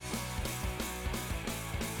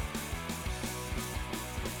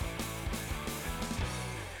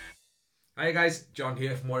Hi guys, John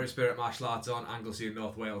here from Warrior Spirit Martial Arts on Anglesey in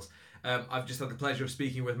North Wales. I've just had the pleasure of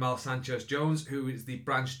speaking with Mal Sanchez-Jones, who is the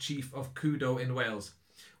branch chief of Kudo in Wales.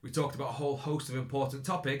 We talked about a whole host of important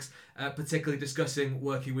topics, particularly discussing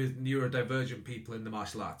working with neurodivergent people in the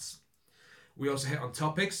martial arts. We also hit on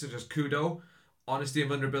topics such as Kudo, honesty and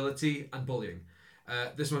vulnerability, and bullying.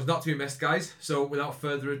 This one's not to be missed, guys, so without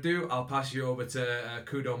further ado, I'll pass you over to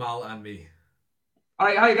Kudo, Mal, and me.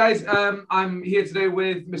 Hi guys. I'm here today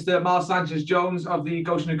with Mr. Mal Sanchez-Jones of the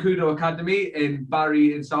Goshen Kudo Academy in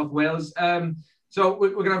Barry in South Wales. So we're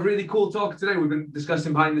going to have a really cool talk today. We've been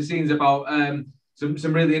discussing behind the scenes about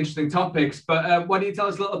some really interesting topics. But why don't you tell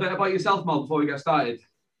us a little bit about yourself, Mal, before we get started?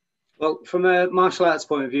 Well, from a martial arts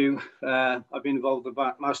point of view, I've been involved with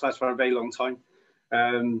martial arts for a very long time.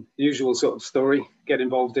 The usual sort of story, get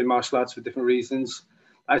involved in martial arts for different reasons.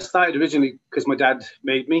 I started originally because my dad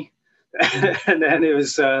made me. And then it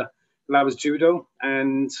was judo,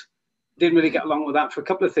 and didn't really get along with that for a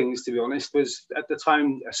couple of things, to be honest. Was at the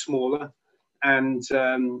time smaller, and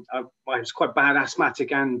I was quite bad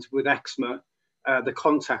asthmatic, and with eczema, the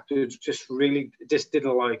contact was just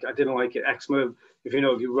didn't like. I didn't like it. Eczema, if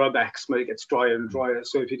you rub eczema, it gets drier and drier.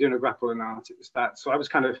 So if you're doing a grappling art, it was that. So I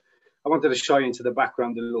wanted to shy into the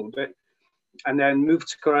background a little bit, and then moved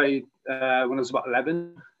to karate when I was about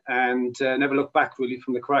 11. And never looked back really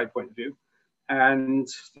from the karate point of view. And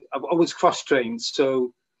I've always cross-trained.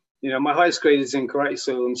 So, my highest grade is in karate,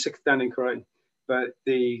 so I'm 6th dan in karate. But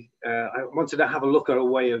I wanted to have a look at a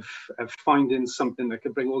way of finding something that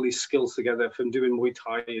could bring all these skills together from doing Muay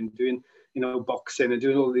Thai and doing, boxing and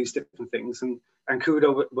doing all these different things. And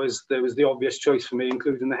Kudo was the obvious choice for me,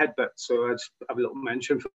 including the headbutt. So I just have a little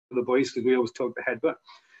mention for the boys because we always talk the headbutt.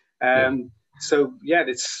 So yeah,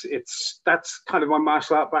 that's kind of my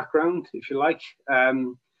martial art background, if you like.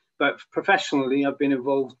 But professionally, I've been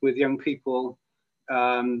involved with young people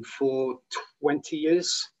for 20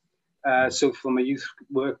 years. So from a youth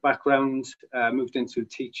work background, moved into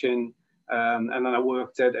teaching, and then I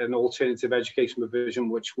worked at an alternative education provision,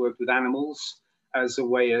 which worked with animals as a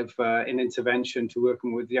way of an intervention to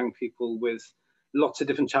working with young people with lots of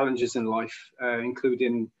different challenges in life,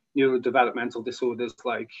 including neurodevelopmental disorders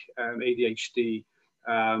like ADHD,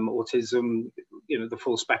 autism, the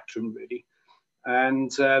full spectrum really.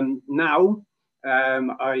 And now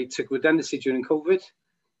I took redundancy during COVID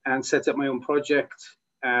and set up my own project.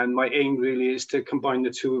 And my aim really is to combine the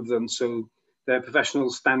two of them. So they're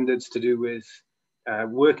professional standards to do with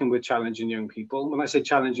working with challenging young people. When I say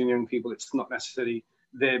challenging young people, it's not necessarily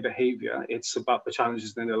their behavior. It's about the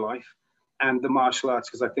challenges in their life and the martial arts,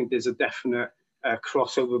 because I think there's a definite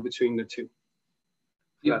crossover between the two.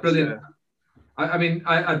 Yeah, brilliant.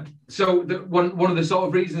 So one of the sort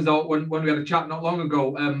of reasons that when we had a chat not long ago,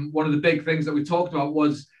 one of the big things that we talked about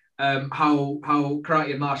was how karate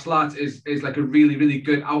and martial arts is like a really, really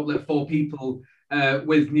good outlet for people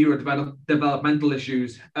with neurodevelopmental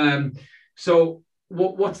issues. So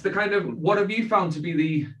what have you found to be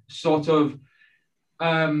the sort of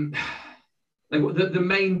like the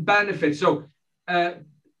main benefits? So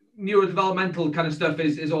neurodevelopmental kind of stuff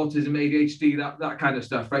is autism, ADHD, that kind of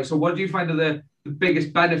stuff, right? So what do you find are the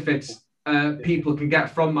biggest benefits people can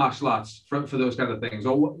get from martial arts for those kind of things?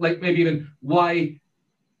 Or like maybe even why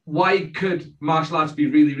could martial arts be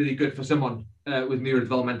really, really good for someone with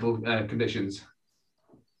neurodevelopmental conditions?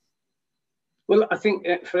 Well, I think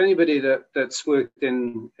for anybody that's worked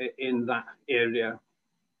in that area,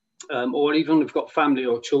 or even have got family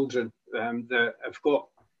or children that have got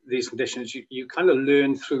these conditions, you kind of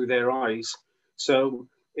learn through their eyes. So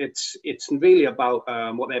it's really about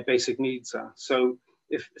what their basic needs are. So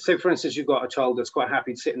if, say for instance, you've got a child that's quite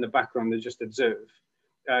happy to sit in the background and just observe,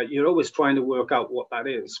 you're always trying to work out what that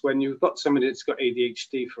is. When you've got somebody that's got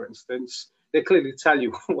ADHD, for instance, they clearly tell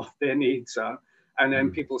you what their needs are, and then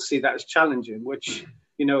people see that as challenging, which,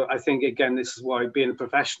 I think, again, this is why being a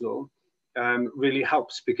professional really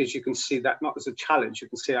helps, because you can see that not as a challenge. You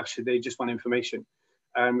can see actually they just want information.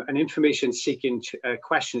 And information-seeking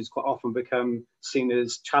questions quite often become seen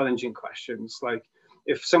as challenging questions. Like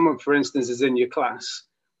if someone, for instance, is in your class,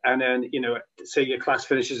 and then, say your class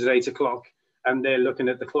finishes at 8 o'clock, and they're looking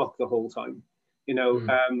at the clock the whole time.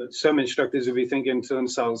 Some instructors will be thinking to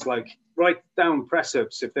themselves, like, write down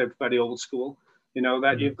press-ups if they're very old school,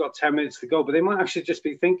 that you've got 10 minutes to go. But they might actually just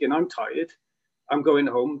be thinking, I'm tired, I'm going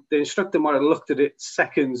home. The instructor might have looked at it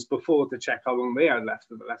seconds before to check how long they had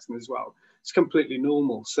left of the lesson as well. It's completely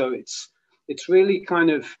normal. So it's really kind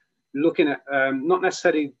of looking at not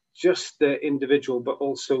necessarily just the individual, but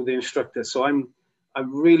also the instructor. So I'm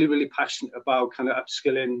really, really passionate about kind of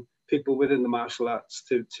upskilling people within the martial arts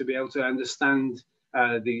to be able to understand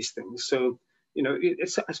these things. So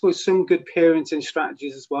it's, I suppose, some good parenting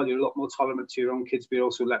strategies as well. You're a lot more tolerant to your own kids, but you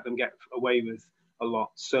also let them get away with a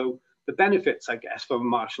lot. So the benefits, I guess, from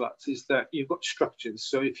martial arts is that you've got structures.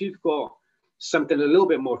 So if you've got something a little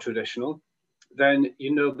bit more traditional, then,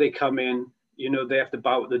 they come in, they have to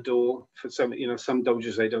bow at the door. For some, some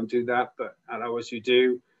dojos, they don't do that, but at ours you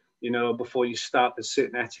do. Before you start, there's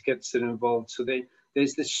certain etiquettes that are involved. So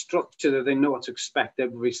there's this structure that they know what to expect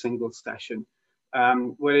every single session.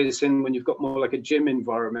 Whereas when you've got more like a gym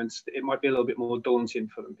environment, it might be a little bit more daunting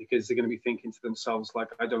for them because they're going to be thinking to themselves, like,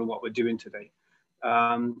 I don't know what we're doing today.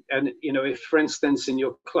 And, if, for instance, in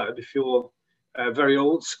your club, if you're very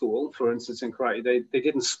old school, for instance, in karate, they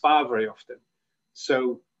didn't spar very often.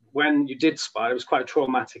 So when you did spar, it was quite a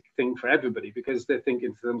traumatic thing for everybody because they're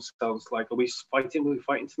thinking to themselves, like, are we fighting? Are we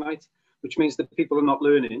fighting tonight? Which means that people are not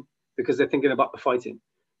learning because they're thinking about the fighting.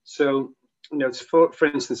 So, for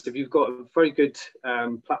instance, if you've got a very good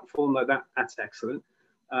platform like that, that's excellent.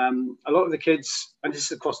 A lot of the kids, and this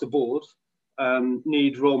is across the board,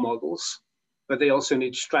 need role models, but they also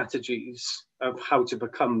need strategies of how to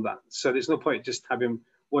become that. So there's no point just having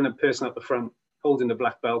one person at the front holding the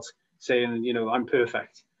black belt saying, I'm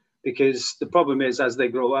perfect. Because the problem is, as they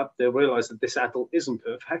grow up, they'll realize that this adult isn't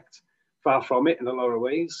perfect, far from it in a lot of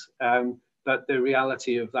ways. But the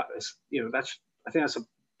reality of that is, I think that's a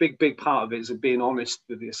big part of it, is being honest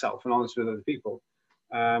with yourself and honest with other people.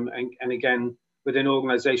 And again, within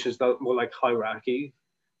organizations that are more like hierarchy,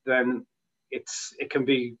 then it can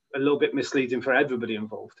be a little bit misleading for everybody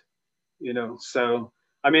involved, So,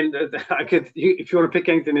 I mean, if you want to pick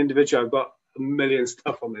anything individual, I've got a million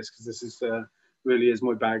stuff on this because this is really is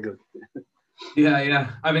my bag of. Yeah.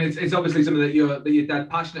 I mean, it's obviously something that you're dead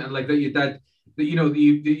passionate and like that you're dead, that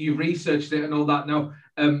you've researched it and all that. Now,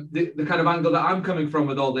 the kind of angle that I'm coming from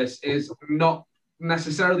with all this is not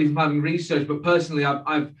necessarily from having research, but personally,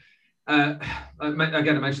 I've again,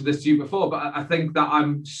 I mentioned this to you before, but I think that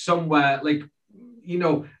I'm somewhere like,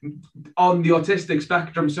 on the autistic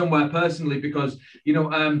spectrum somewhere personally, because,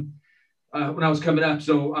 when I was coming up,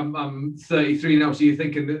 so I'm 33 now, so you're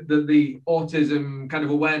thinking that the autism kind of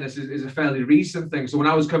awareness is a fairly recent thing. So when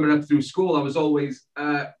I was coming up through school, I was always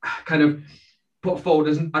kind of put forward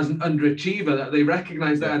as an underachiever, that they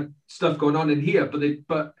recognized that I had stuff going on in here,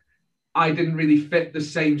 but I didn't really fit the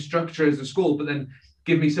same structure as the school, but then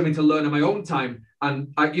give me something to learn on my own time.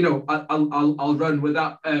 And I'll run with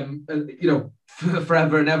that,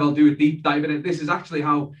 forever and ever. I'll do a deep dive in it. This is actually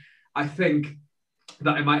how I think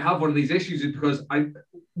that I might have one of these issues, is because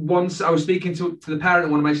once I was speaking to the parent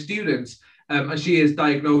of one of my students, and she is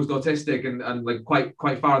diagnosed autistic and like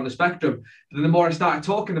quite far on the spectrum. But then the more I started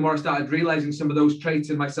talking, the more I started realizing some of those traits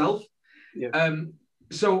in myself. Yeah.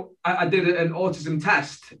 So I did an autism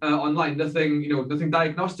test online, nothing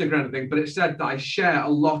diagnostic or anything, but it said that I share a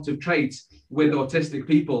lot of traits with autistic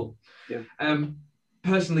people. Yeah.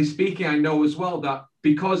 Personally speaking, I know as well that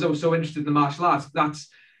because I was so interested in the martial arts,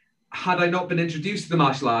 had I not been introduced to the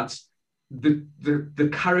martial arts, the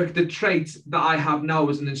character traits that I have now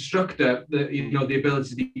as an instructor, the ability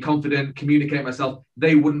to be confident, communicate myself,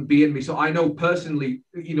 they wouldn't be in me. So I know personally,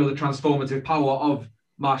 the transformative power of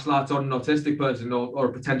martial arts on an autistic person or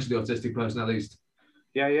a potentially autistic person at least.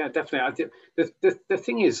 Yeah, definitely. The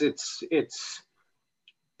thing is,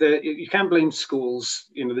 you can't blame schools.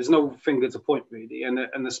 There's no finger to point really,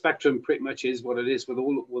 and the spectrum pretty much is what it is with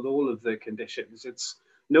all of the conditions. It's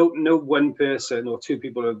no one person or two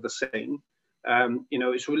people are the same.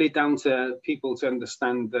 It's really down to people to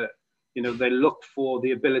understand that they look for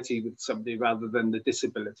the ability with somebody rather than the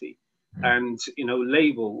disability, and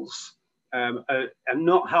labels are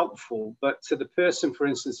not helpful. But to the person, for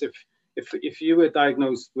instance, if you were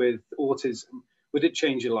diagnosed with autism, would it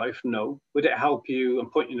change your life? No. Would it help you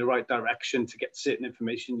and point you in the right direction to get certain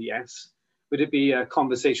information? Yes. Would it be a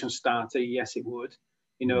conversation starter? Yes, it would.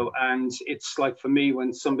 And it's like, for me,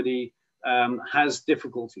 when somebody has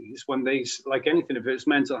difficulties, when they, like anything, if it's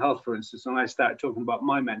mental health, for instance, when I started talking about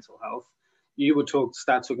my mental health, you would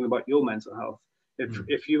start talking about your mental health.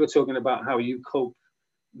 If you were talking about how you cope,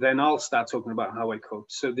 then I'll start talking about how I cope.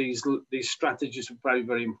 So these strategies are very,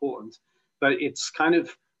 very important. But it's kind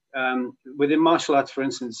of, within martial arts, for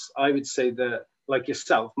instance, I would say that, like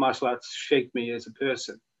yourself, martial arts shaped me as a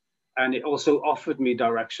person. And it also offered me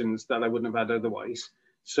directions that I wouldn't have had otherwise.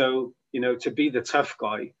 So, to be the tough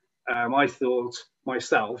guy, I thought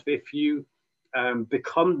myself, if you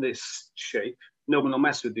become this shape, no one will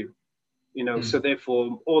mess with you. So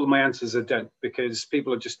therefore, all of my answers are done because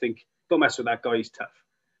people just think, don't mess with that guy, he's tough.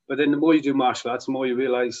 But then the more you do martial arts, the more you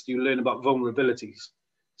realize you learn about vulnerabilities.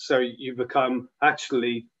 So you become,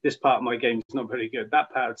 actually, this part of my game is not very good.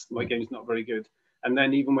 That part of my game is not very good. And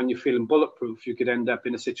then even when you're feeling bulletproof, you could end up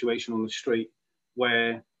in a situation on the street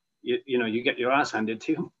where you get your ass handed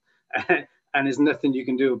to you, and there's nothing you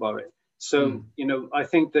can do about it. So I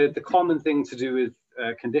think the common thing to do with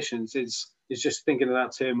conditions is just thinking of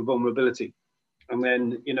that term of vulnerability, and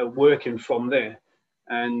then working from there.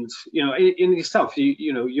 And in yourself,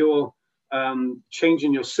 you're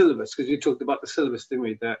changing your syllabus, because you talked about the syllabus, didn't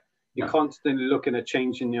we? That you're constantly looking at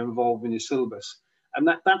changing, you're involved in your syllabus, and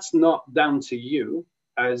that's not down to you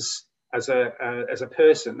as a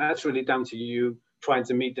person. That's really down to you trying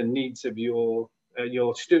to meet the needs of your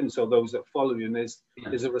students or those that follow you. And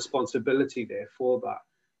there's a responsibility there for that.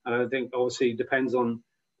 And I think obviously it depends on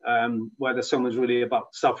whether someone's really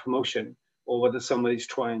about self-promotion or whether somebody's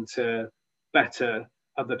trying to better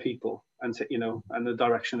other people and and the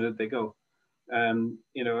direction that they go.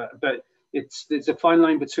 But it's a fine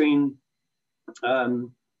line between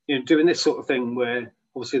doing this sort of thing, where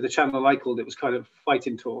obviously the channel I called it was kind of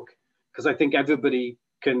fighting talk, because I think everybody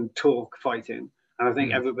can talk fighting, and I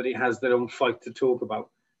think everybody has their own fight to talk about.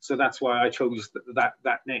 So that's why I chose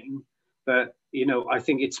that name. But I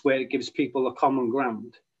think it's where it gives people a common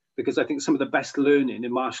ground, because I think some of the best learning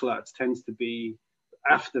in martial arts tends to be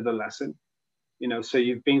after the lesson. So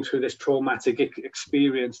you've been through this traumatic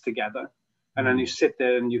experience together, and then you sit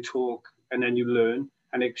there and you talk, and then you learn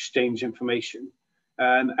and exchange information.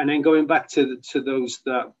 And then going back to those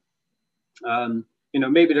that,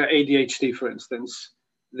 maybe they're ADHD, for instance,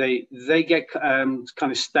 they get kind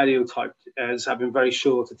of stereotyped as having very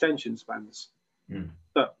short attention spans.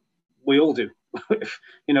 But we all do.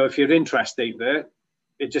 If your interest ain't there,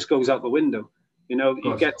 it just goes out the window.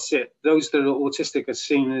 You get it. Those that are autistic are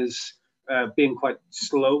seen as being quite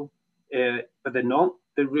slow, but they're not.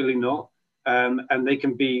 They're really not. And they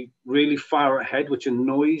can be really far ahead, which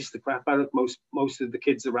annoys the crap out of most of the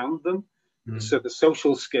kids around them. So the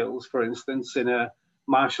social skills, for instance, in a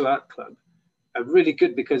martial art club are really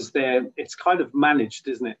good, because it's kind of managed,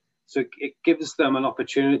 isn't it? So it gives them an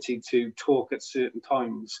opportunity to talk at certain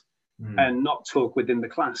times and not talk within the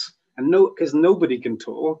class. And because nobody can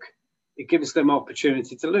talk, it gives them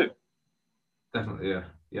opportunity to learn. Definitely,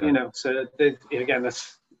 yeah. So again,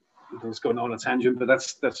 that's going on a tangent, but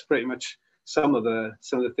that's pretty much some of the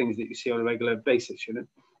things that you see on a regular basis.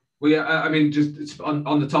 Well, yeah, I mean, just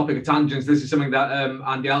on the topic of tangents, this is something that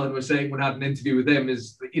Andy Allen was saying when I had an interview with him.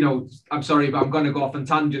 Is I'm sorry, but I'm going to go off on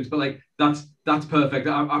tangents, but like that's perfect.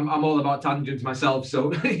 I'm all about tangents myself, so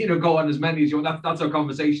go on as many as you want. That's how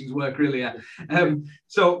conversations work, really. Yeah.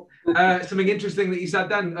 So something interesting that you said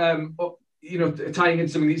then, tying in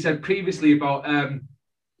something that you said previously about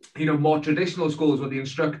more traditional schools where the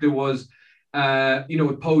instructor was.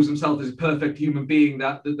 Would pose himself as a perfect human being,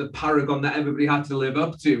 that the paragon that everybody had to live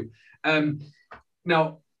up to.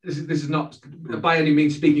 Now, this is not by any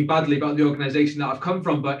means speaking badly about the organisation that I've come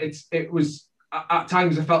from, but it was at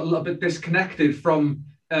times I felt a little bit disconnected from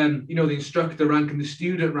the instructor rank and the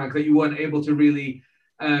student rank, that you weren't able to really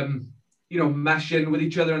mesh in with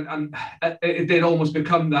each other, and it did almost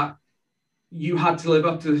become that you had to live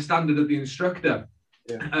up to the standard of the instructor.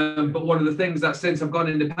 Yeah. But one of the things that since I've gone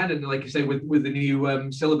independent, like you say, with the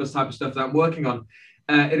new syllabus type of stuff that I'm working on,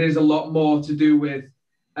 it is a lot more to do with,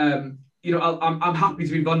 I'm happy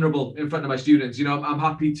to be vulnerable in front of my students. I'm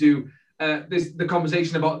happy to, the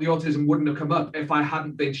conversation about the autism wouldn't have come up if I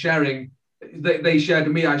hadn't been sharing. They shared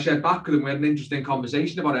with me, I shared back with them. We had an interesting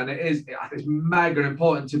conversation about it. And it's mega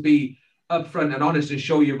important to be upfront and honest and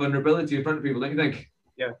show your vulnerability in front of people, don't you think?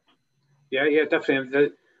 Yeah, definitely.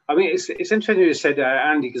 I mean, it's interesting you said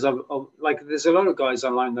Andy, because I've there's a lot of guys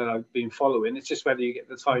online that I've been following. It's just whether you get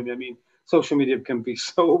the time. I mean, social media can be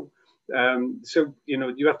so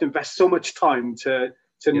you have to invest so much time to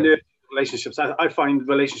nurture relationships. I find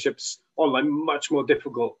relationships online much more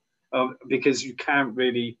difficult because you can't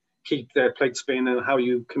really keep their plate spinning, and how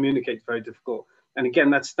you communicate is very difficult. And again,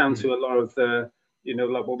 that's down to a lot of the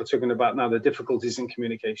like what we're talking about now, the difficulties in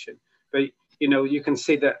communication. But you can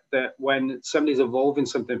see that when somebody's evolving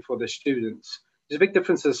something for their students, there's a big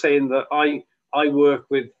difference to saying that I work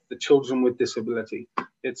with the children with disability.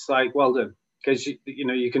 It's like, well done, because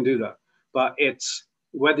you can do that. But it's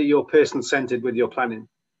whether you're person-centered with your planning.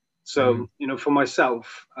 So, for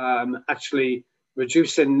myself, actually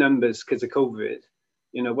reducing numbers because of COVID,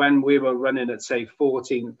 when we were running at, say,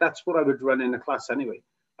 14, that's what I would run in a class anyway.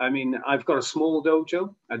 I mean, I've got a small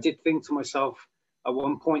dojo. I did think to myself, at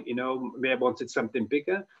one point, maybe I wanted something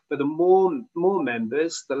bigger, but the more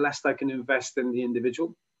members, the less I can invest in the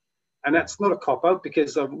individual. And that's not a cop-out,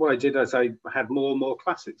 because what I did is I had more and more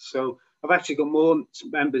classes. So I've actually got more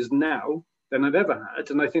members now than I've ever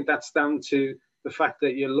had. And I think that's down to the fact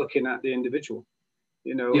that you're looking at the individual,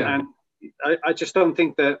 and I just don't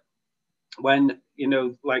think that when, you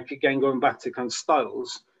know, like again, going back to kind of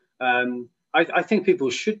styles, I think people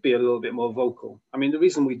should be a little bit more vocal. I mean, the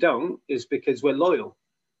reason we don't is because we're loyal.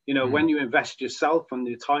 You know, when you invest yourself and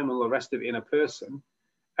your time and all the rest of it in a person,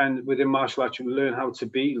 and within martial arts, you learn how to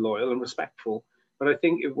be loyal and respectful. But I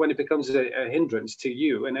think when it becomes a hindrance to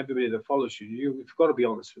you and everybody that follows you, you've got to be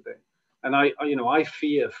honest with it. And I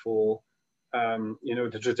fear for, you know,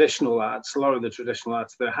 the traditional arts, a lot of the traditional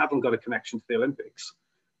arts that haven't got a connection to the Olympics,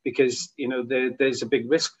 because, you know, there's a big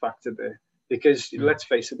risk factor there. Because let's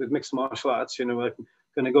face it, with mixed martial arts, you know, we're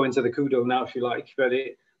going to go into the Kudo now, if you like,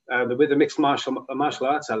 but with the mixed martial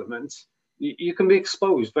arts element, you can be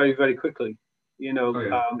exposed very, very quickly. You know,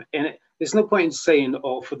 and there's no point in saying,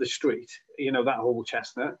 "Oh, for the street," you know, that whole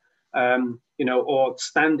chestnut, you know, or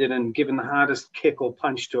standing and giving the hardest kick or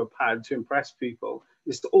punch to a pad to impress people.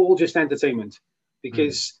 It's all just entertainment,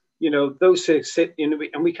 because you know those who sit, you know,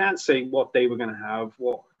 and we can't say what day we're going to have,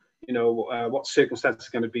 what, you know, what circumstances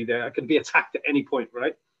are going to be there. It can be attacked at any point,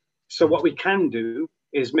 right? So what we can do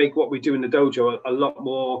is make what we do in the dojo a lot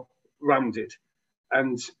more rounded.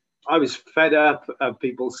 And I was fed up of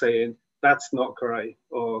people saying that's not karate,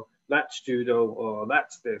 or that's judo, or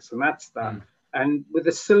that's this and that's that. And with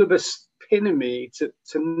the syllabus pinning me to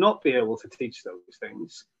not be able to teach those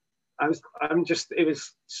things, it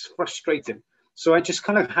was frustrating. So I just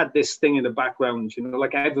kind of had this thing in the background, you know,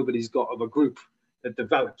 like everybody's got of a group that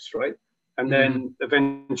develops, right? And then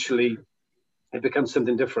eventually it becomes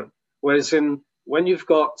something different. Whereas when you've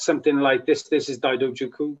got something like this is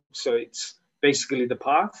Daidojuku, so it's basically the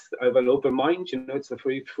path of an open mind, you know, it's the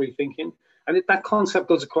free thinking. And that concept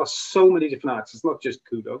goes across so many different arts. It's not just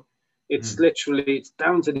Kudo. It's literally, it's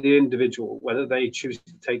down to the individual, whether they choose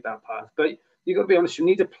to take that path. But you got to be honest, you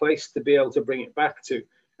need a place to be able to bring it back to.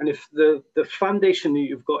 And if the foundation that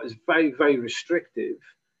you've got is very, very restrictive,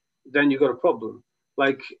 then you've got a problem.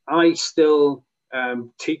 Like I still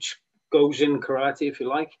teach Gojin karate, if you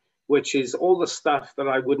like, which is all the stuff that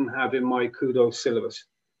I wouldn't have in my Kudo syllabus.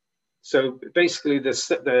 So basically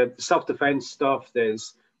the self-defense stuff,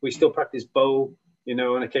 we still practice bow, you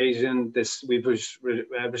know, on occasion. We've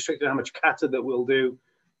restricted how much kata that we'll do.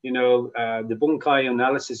 You know, the bunkai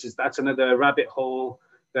analysis that's another rabbit hole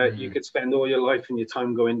that you could spend all your life and your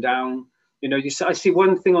time going down. You know, I see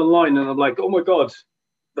one thing online and I'm like, oh my God,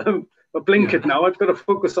 I blinkered now. I've got to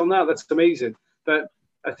focus on that. That's amazing. But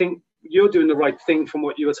I think you're doing the right thing from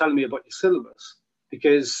what you were telling me about your syllabus,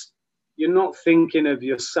 because you're not thinking of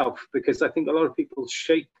yourself, because I think a lot of people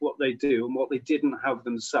shape what they do and what they didn't have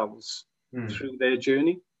themselves through their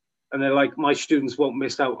journey. And they're like, my students won't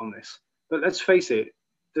miss out on this. But let's face it,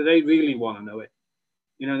 do they really want to know it?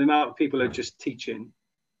 You know, the amount of people are just teaching,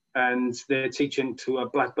 and they're teaching to a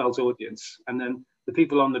black belt audience. And then the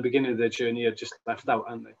people on the beginning of their journey are just left out,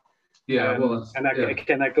 aren't they? Yeah,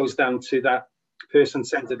 again, that goes down to that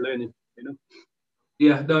person-centered learning, you know?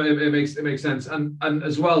 Yeah, no, it makes sense. And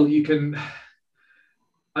as well, you can,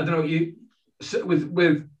 I don't know,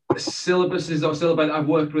 with syllabuses or syllabi I've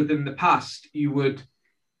worked with in the past, you would,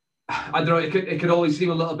 I don't know, it could always seem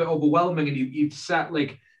a little bit overwhelming, and you'd set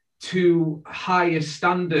like too high a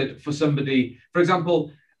standard for somebody. For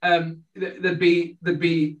example, there'd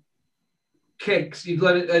be kicks. You'd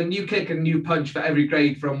learn a new kick and new punch for every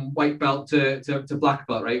grade from white belt to black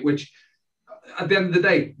belt, right? Which at the end of the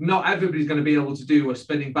day, not everybody's going to be able to do a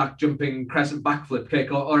spinning back, jumping crescent backflip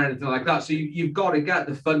kick or anything like that. So you've got to get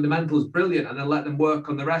the fundamentals brilliant and then let them work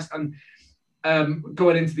on the rest. And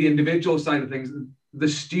going into the individual side of things, the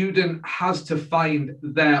student has to find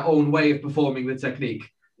their own way of performing the technique,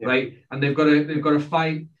 right? And they've got to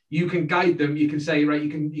find. You can guide them. You can say, right, you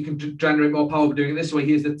can generate more power by doing it this way.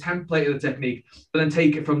 Here's the template of the technique, but then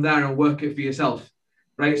take it from there and work it for yourself,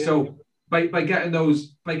 right? Yeah. So by getting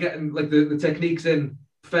like the techniques in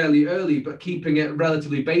fairly early, but keeping it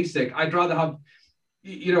relatively basic, I'd rather have,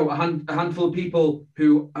 you know, a handful of people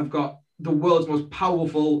who have got the world's most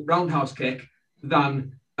powerful roundhouse kick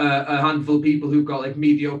than a handful of people who've got like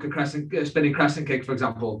mediocre spinning crescent kick, for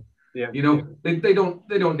example. Yeah, you know, they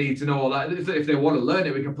don't need to know all that. If they want to learn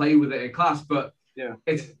it, we can play with it in class. But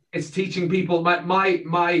it's teaching people.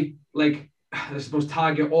 My like, I suppose,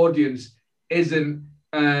 target audience isn't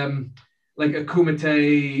like a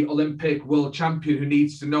Kumite Olympic world champion who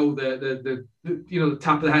needs to know the you know, the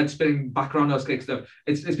tap of the head spinning back roundhouse kick stuff.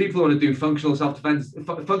 It's people who want to do functional self-defense,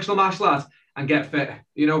 functional martial arts, and get fit.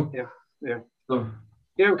 You know. Yeah. So.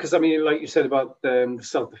 Yeah, because I mean, like you said about the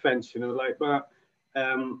self-defense, you know, like that.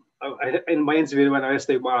 In my interview when I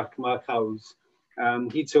asked Mark Howes,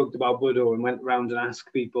 he talked about Budo and went around and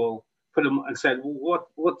asked people, put them and said, what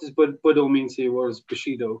does Budo mean to you, or is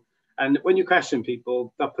Bushido? And when you question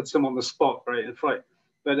people, that puts them on the spot, right? It's right.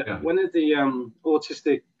 But one of the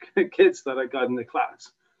autistic kids that I got in the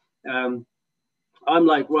class, I'm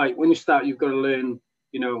like, right, when you start, you've got to learn,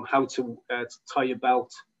 how to tie your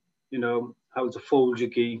belt, how to fold your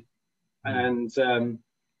gi. And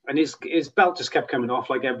his belt just kept coming off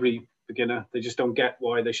like every beginner. They just don't get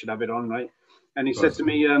why they should have it on, right? And he said to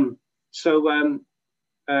me,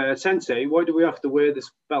 Sensei, why do we have to wear this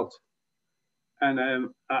belt? And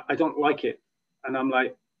I don't like it. And I'm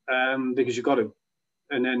like, because you got to.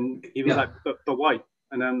 And then he was like, but why?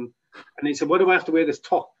 And he said, why do I have to wear this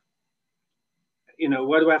top?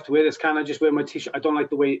 Why do I have to wear this? Can't I just wear my t-shirt? I don't like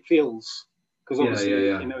the way it feels. Because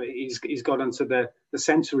obviously, he's got onto the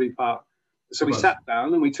sensory part. So we sat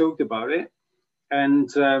down and we talked about it. And,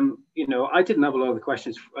 I didn't have a lot of the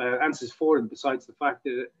questions, answers for him, besides the fact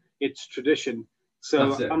that it's tradition.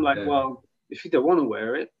 So I'm like, well, if you don't want to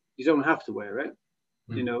wear it, you don't have to wear it,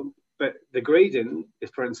 But the grading,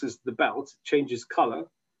 if, for instance, the belt changes color.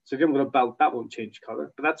 So if you haven't got a belt, that won't change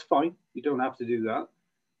color. But that's fine. You don't have to do that.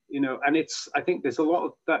 And I think there's a lot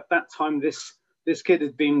of that time this kid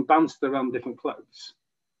has been bounced around different clubs.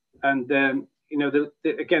 And,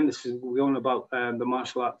 again, this is going about the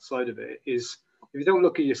martial arts side of it, is if you don't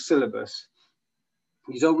look at your syllabus,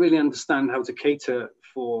 you don't really understand how to cater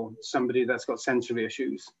for somebody that's got sensory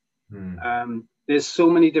issues. There's so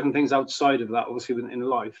many different things outside of that, obviously, in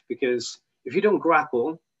life, because if you don't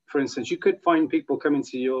grapple, for instance, you could find people coming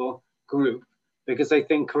to your group because they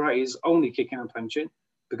think karate is only kicking and punching,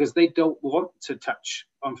 because they don't want to touch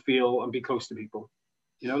and feel and be close to people.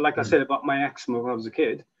 Like I said about my eczema when I was a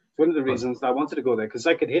kid, it's one of the reasons that I wanted to go there, because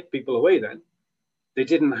I could hit people away then. They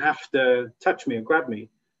didn't have to touch me or grab me.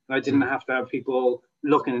 And I didn't have to have people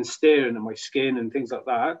looking and staring at my skin and things like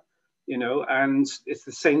that, and it's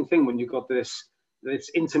the same thing when you've got this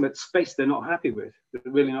intimate space they're not happy with,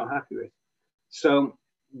 they're really not happy with. So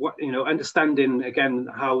understanding again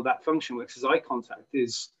how that function works as eye contact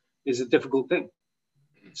is a difficult thing.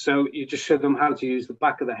 So you just show them how to use the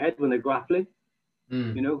back of the head when they're grappling,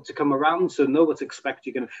 to come around, so know what to expect.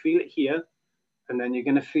 You're going to feel it here, and then you're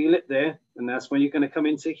going to feel it there, and that's when you're going to come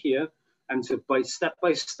into here, and to by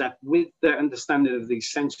step with the understanding of the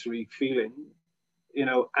sensory feeling,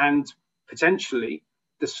 and potentially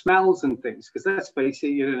the smells and things, because let's face it,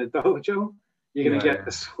 you're in a dojo, you're going to get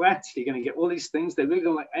the sweat, you're going to get all these things. They really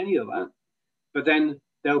don't like any of that, but then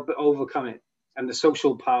they'll overcome it. And the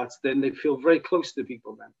social parts, then they feel very close to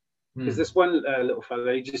people then. Because this one little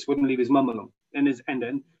fella, he just wouldn't leave his mum alone. And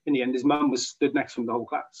then in the end, his mum was stood next to him the whole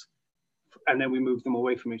class. And then we moved them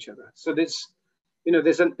away from each other. So there's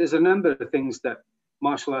a number of things that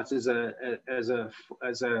martial arts as a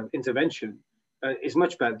intervention is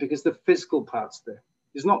much better, because the physical parts there.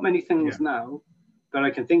 There's not many things now that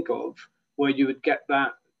I can think of where you would get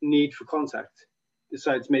that need for contact,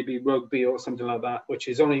 besides maybe rugby or something like that, which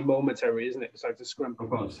is only momentary, isn't it? Besides the scrum. Of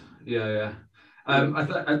course. Yeah.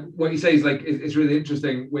 What you say is like, it's really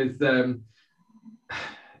interesting with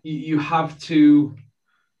you have to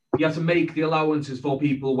make the allowances for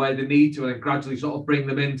people where they need to, and gradually sort of bring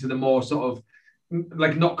them into the more sort of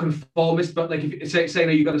like not conformist, but like if say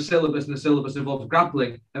now you've got a syllabus and the syllabus involves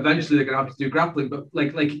grappling, eventually they're going to have to do grappling. But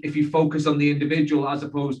like if you focus on the individual as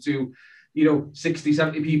opposed to 60,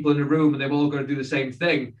 70 people in a room and they've all got to do the same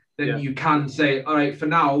thing, then you can say, all right, for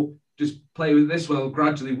now, just play with this one, I'll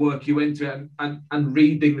gradually work you into it, and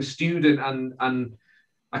reading the student and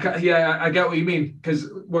I get what you mean,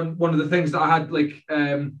 because one of the things that I had, like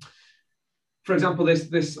for example, this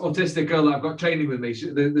autistic girl that I've got training with me,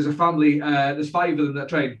 there's a family, there's 5 of them that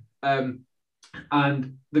train,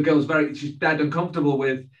 and the girl's she's dead uncomfortable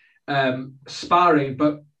with sparring,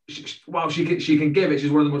 but she can give it.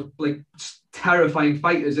 She's one of the most like terrifying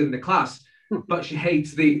fighters in the class, but she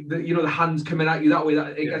hates the hands coming at you that way,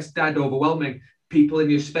 that it gets dead overwhelming, people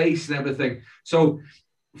in your space and everything. So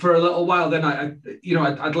for a little while then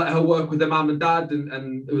I'd let her work with the mum and dad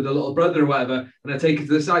and with a little brother or whatever, and I'd take her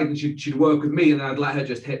to the side and she'd work with me, and then I'd let her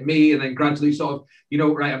just hit me, and then gradually sort of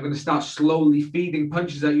right, I'm going to start slowly feeding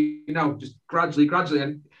punches at you, just gradually,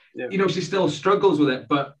 and she still struggles with it,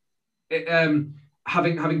 but it,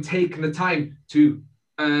 having taken the time to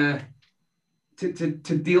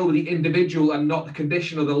deal with the individual and not the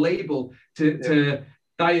condition or the label, to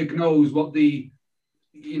diagnose what the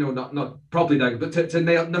not properly diagnosed, but to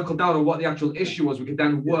knuckle down on what the actual issue was, we could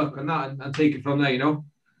then work on that and take it from there.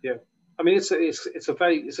 Yeah, I mean it's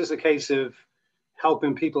just a case of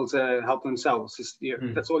helping people to help themselves.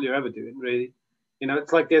 That's all you're ever doing, really.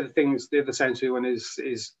 It's like the other sensory one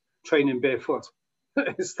is training barefoot.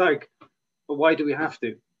 It's like, but why do we have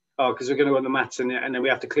to? oh, because we're going to go on the mats and then we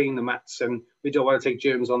have to clean the mats and we don't want to take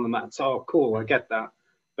germs on the mats. Oh, cool, I get that.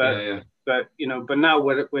 But but now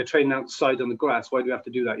we're training outside on the grass. Why do we have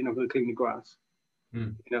to do that? You're not going to clean the grass,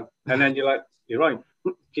 you know. And then you're like, you're right.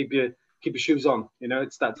 Keep your shoes on. You know,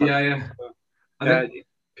 it's that time. So,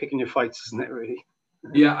 picking your fights, isn't it? Really.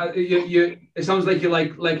 Yeah, it sounds like you're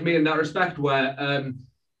like me in that respect, where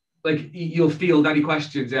like you'll field any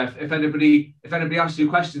questions. Yeah, if anybody asks you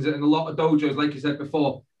questions, and a lot of dojos, like you said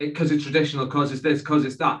before, because it's traditional, because it's this, because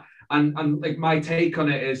it's that, and like my take on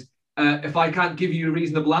it is, if I can't give you a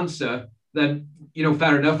reasonable answer, then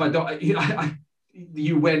fair enough. I don't.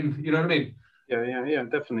 You win. You know what I mean? Yeah,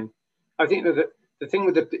 definitely. I think that the thing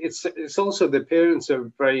with it's also the parents are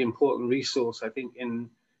a very important resource. I think in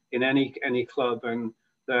any club, and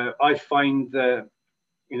I find that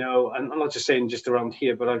and I'm not just saying just around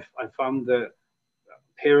here, but I found that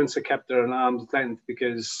parents are kept at an arm's length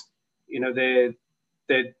because they're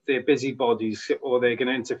busybodies, or they're going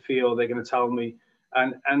to interfere, or they're going to tell me,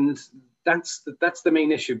 and that's the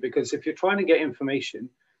main issue. Because if you're trying to get information,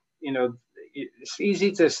 it's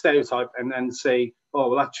easy to stereotype and then say, oh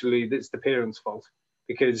well, actually it's the parents' fault,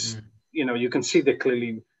 because you can see they're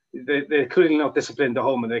clearly not disciplined at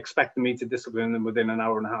home, and they're expecting me to discipline them within an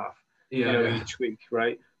hour and a half each week,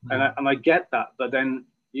 right? And I get that, but then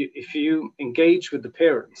if you engage with the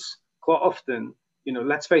parents, quite often,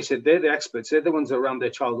 let's face it, they're the experts. They're the ones that are around their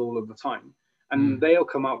child all of the time, and they'll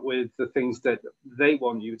come up with the things that they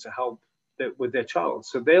want you to help with their child.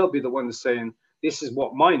 So they'll be the ones saying, this is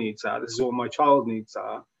what my needs are, this is what my child needs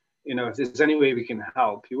are. If there's any way we can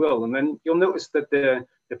help, you will. And then you'll notice that the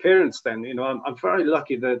parents then, I'm very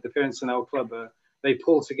lucky that the parents in our club, they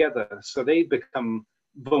pull together. So they become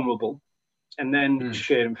vulnerable and then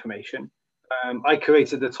share information. I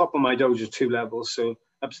created the top of my dojo 2 levels. So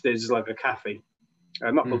upstairs is like a cafe.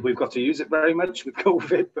 Not that we've got to use it very much with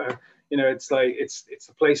COVID, but, it's like, it's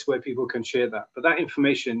a place where people can share that. But that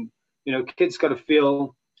information, kids got to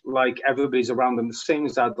feel like everybody's around them, the same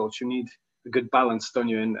as adults. You need a good balance, don't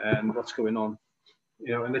you, and what's going on,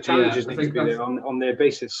 and the challenges need to be there on their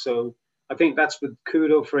basis. So I think that's with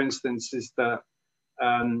Kudo, for instance, is that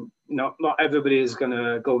not everybody is going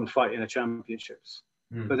to go and fight in a championships,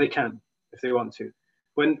 but they can if they want to.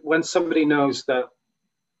 When somebody knows that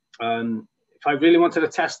if I really wanted to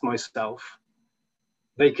test myself,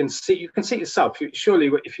 you can see yourself. Surely,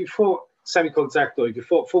 if you fought semi-contact, or if you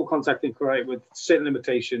fought full contact in karate with certain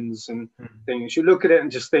limitations and things, you look at it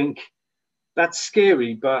and just think, that's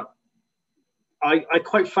scary, but I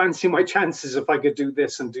quite fancy my chances if I could do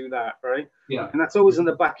this and do that, right? Yeah. And that's always in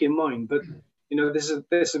the back of your mind. But this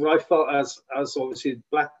is what I felt as obviously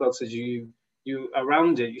black belts, as you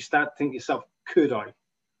around it, you start thinking yourself, could I?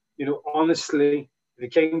 Honestly, if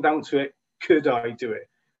it came down to it, could I do it?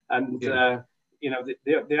 And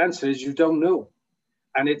the answer is you don't know.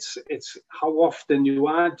 And it's how often you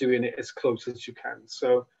are doing it as close as you can.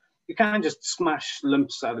 So you can't just smash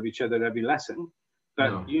lumps out of each other every lesson,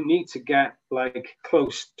 but you need to get like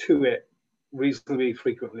close to it reasonably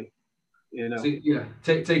frequently. So,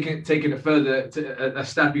 taking it further, a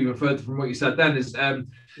step even further from what you said then is, I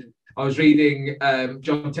was reading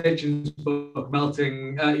John Titchen's book,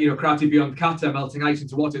 Melting, Karate Beyond Kata, Melting Ice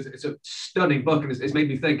into Water. It's a stunning book, and it's made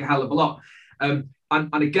me think a hell of a lot.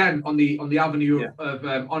 And again, on the avenue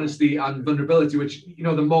of honesty and vulnerability, which,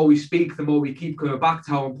 the more we speak, the more we keep coming back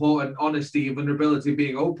to how important honesty and vulnerability,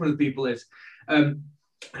 being open with people is. I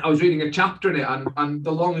was reading a chapter in it, and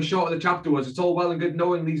the long and short of the chapter was, it's all well and good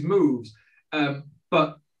knowing these moves,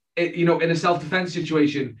 but in a self-defense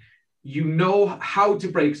situation, you know how to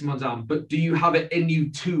break someone's arm, but do you have it in you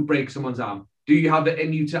to break someone's arm? Do you have it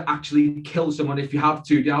in you to actually kill someone if you have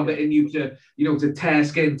to? Do you have it in you to, to tear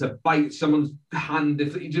skin, to bite someone's hand,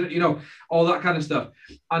 if all that kind of stuff?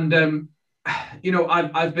 And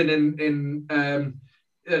I've been in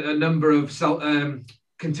a number of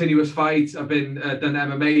continuous fights. I've been done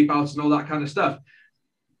MMA bouts and all that kind of stuff.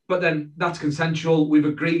 But then that's consensual. We've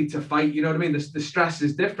agreed to fight. You know what I mean? The stress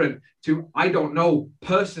is different to, I don't know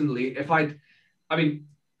personally if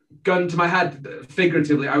gun to my head,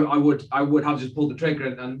 figuratively, I would have just pulled the trigger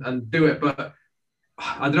and do it. But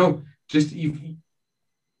I don't know, just you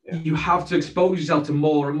have to expose yourself to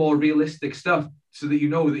more and more realistic stuff so that you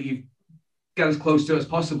know that you get as close to it as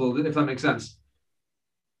possible, if that makes sense.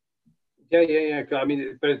 Yeah. I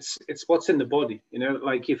mean, but it's what's in the body,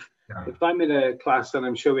 like if I'm in a class and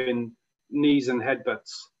I'm showing knees and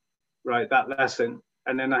headbutts, right, that lesson,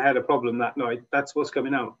 and then I had a problem that night, that's what's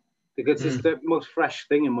coming out, because it's the most fresh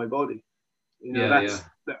thing in my body. And I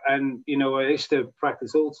used to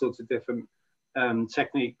practice all sorts of different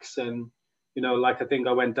techniques, and You know, like I think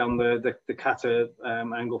I went down the kata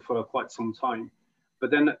angle for quite some time,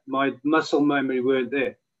 but then my muscle memory weren't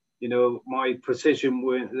there. You know, my precision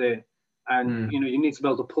weren't there, and you know, you need to be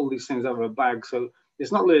able to pull these things out of a bag. So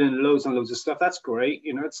it's not learning loads and loads of stuff. That's great.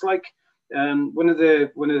 You know, it's like one of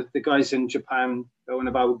the guys in Japan, one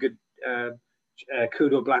of our good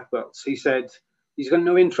Kudo black belts, he said he's got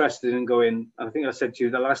no interest in going. I think I said to you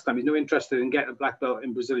the last time, he's no interested in getting a black belt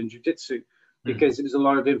in Brazilian Jiu-Jitsu because it was a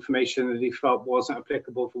lot of information that he felt wasn't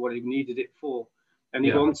applicable for what he needed it for, and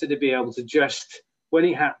he wanted to be able to just, when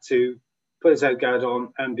he had to, put his head guard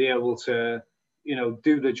on and be able to, you know,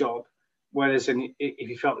 do the job. Whereas if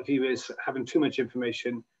he felt if he was having too much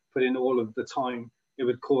information put in all of the time, it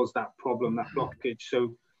would cause that problem, that blockage.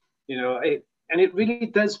 So, you know, it really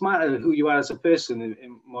does matter who you are as a person and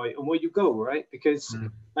where you go, right? Because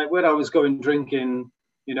like when I was going drinking,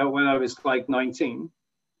 you know, when I was like 19,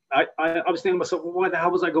 I was thinking to myself, well, why the hell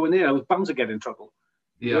was I going there? I was bound to get in trouble.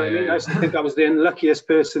 You know what I mean? I used to think I was the unluckiest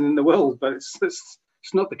person in the world, but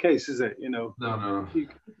it's not the case, is it? You know, No.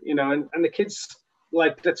 You know, and the kids,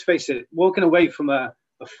 like, let's face it, walking away from a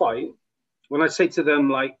fight, when I say to them,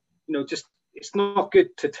 like, you know, just, it's not good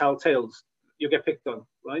to tell tales. You'll get picked on,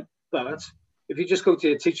 right? But if you just go to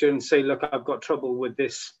your teacher and say, look, I've got trouble with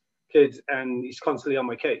this kid and he's constantly on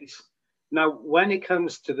my case. Now, when it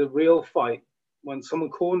comes to the real fight, when someone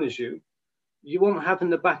corners you, you won't have in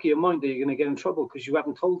the back of your mind that you're going to get in trouble because you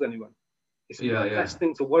haven't told anyone. It's the best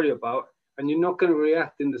thing to worry about. And you're not going to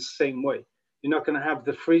react in the same way. You're not going to have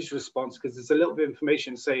the freeze response because there's a little bit of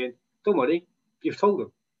information saying, don't worry, you've told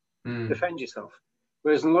them. Defend yourself.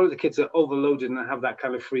 Whereas a lot of the kids are overloaded and have that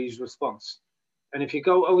kind of freeze response. And if you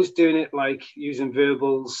go always doing it like using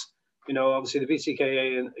verbals, you know, obviously the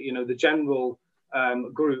BCKA and, you know, the general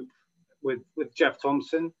group with Jeff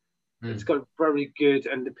Thompson, it's got a very good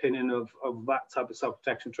underpinning of that type of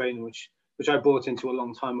self-protection training, which I brought into a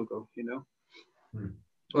long time ago, you know.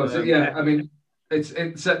 Well, so, I mean, it's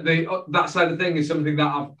that side of thing is something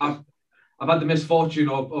that I've had the misfortune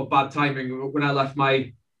of bad timing. When I left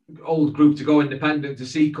my old group to go independent to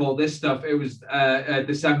seek all this stuff, it was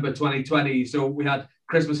December 2020. So we had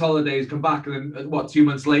Christmas holidays, come back, and then 2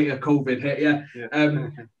 months later, COVID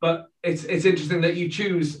hit. But it's interesting that you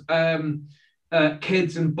choose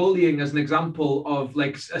kids and bullying as an example of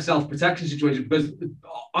like a self-protection situation, because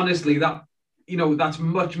honestly, that, you know, that's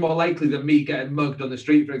much more likely than me getting mugged on the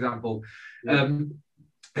street, for example.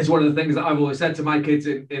 It's one of the things that I've always said to my kids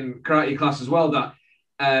in karate class as well,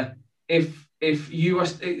 that if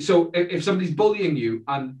somebody's bullying you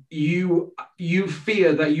and you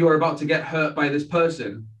fear that you are about to get hurt by this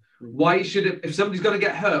person, why should it, if somebody's going to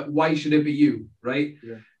get hurt, why should it be you, right?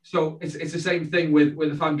 So it's the same thing with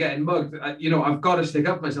if I'm getting mugged, you know, I've got to stick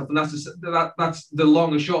up for myself, and that's the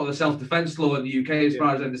long and short of the self-defense law in the UK, as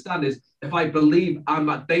far as I understand, is if I believe I'm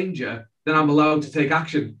at danger, then I'm allowed to take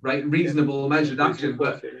action, right? Reasonable, measured action.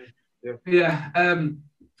 But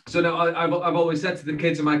so no, I've always said to the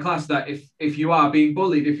kids in my class that if you are being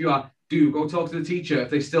bullied, if you are, do go talk to the teacher. If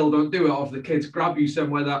they still don't do it, or if the kids grab you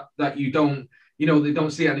somewhere that you don't, you know, they don't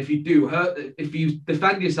see it, and if you do hurt, if you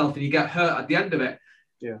defend yourself and you get hurt at the end of it,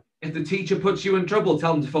 if the teacher puts you in trouble,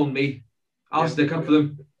 tell them to phone me. I'll stick up for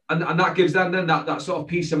them. And that gives them then that sort of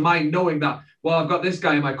peace of mind, knowing that, well, I've got this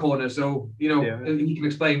guy in my corner, so, you know, he can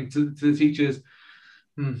explain to the teachers.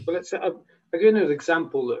 Well, I'll give you an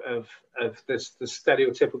example of this, the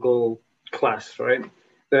stereotypical class, right?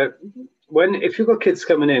 That if you've got kids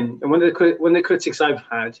coming in, and one of the critics I've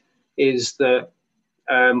had is that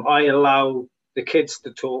I allow the kids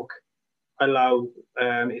to talk.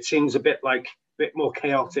 It seems a bit more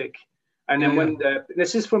chaotic. And then when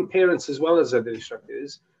this is from parents as well as other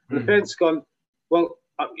instructors, and the parents gone, well,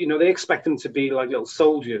 you know, they expect them to be like little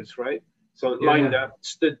soldiers, right? So lined up,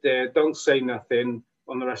 stood there, don't say nothing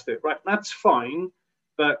on the rest of it, right? That's fine,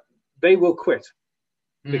 but they will quit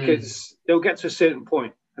because they'll get to a certain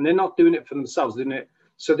point and they're not doing it for themselves, doing it.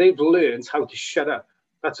 So they've learned how to shut up.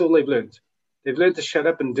 That's all they've learned. They've learned to shut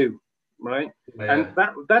up and do, right? And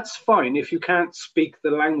that's fine if you can't speak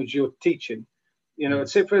the language you're teaching. You know,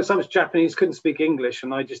 say for example, Japanese couldn't speak English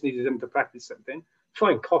and I just needed them to practice something,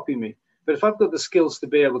 fine, copy me. But if I've got the skills to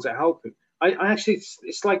be able to help them, I actually,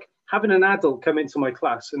 it's like having an adult come into my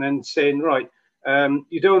class and then saying, right,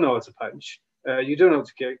 you don't know how to punch, you don't know how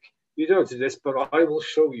to kick, you don't know how to do this, but I will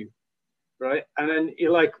show you, right? And then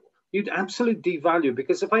you're like, you'd absolutely devalue,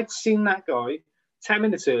 because if I'd seen that guy 10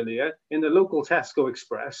 minutes earlier in the local Tesco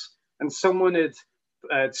Express and someone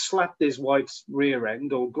had slapped his wife's rear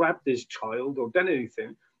end or grabbed his child or done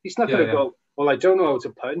anything, he's not going to go, well, I don't know how to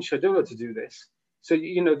punch, I don't know how to do this. So,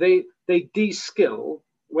 you know, they de-skill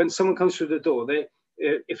when someone comes through the door.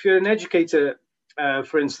 if you're an educator,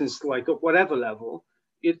 for instance, like at whatever level,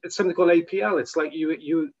 it's something called APL. It's like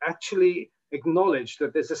you actually acknowledge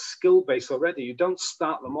that there's a skill base already. You don't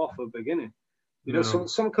start them off at the beginning. You know, so when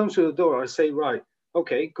someone comes through the door, I say, right,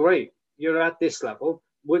 okay, great. You're at this level.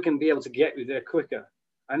 We're going to be able to get you there quicker.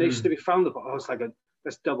 And it used to be frowned upon. I was like,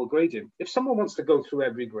 that's double grading. If someone wants to go through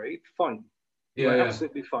every grade, fine.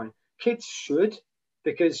 Absolutely fine. Kids should,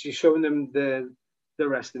 because you're showing them the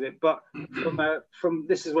rest of it. But from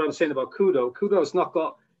this is what I'm saying about Kudo. Kudo's not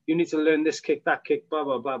got, you need to learn this kick, that kick, blah,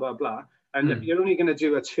 blah, blah, blah, blah. And you're only going to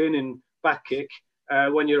do a turning back kick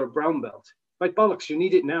when you're a brown belt. Like bollocks, you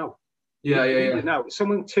need it now. You need it now.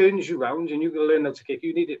 Someone turns you round and you're going to learn how to kick.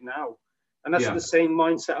 You need it now. And that's the same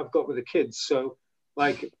mindset I've got with the kids. So,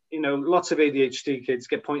 like, you know, lots of ADHD kids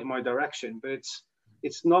get pointed my direction, but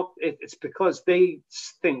it's not. It's because they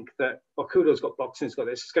think that, well, Kudo's got boxing, it's got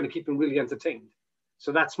this. It's going to keep them really entertained.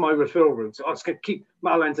 So that's my referral route. So it's going to keep,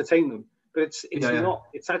 I'll entertain them. But it's not.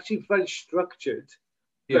 It's actually very structured,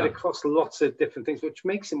 but across lots of different things, which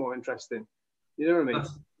makes it more interesting. You know what I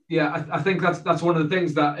mean? I think that's one of the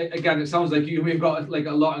things that, again, it sounds like we've got like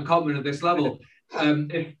a lot in common at this level.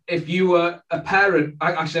 If you were a parent,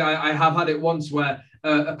 I have had it once where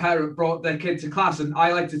a parent brought their kid to class, and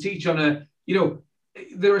I like to teach on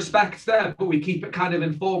the respect's there, but we keep it kind of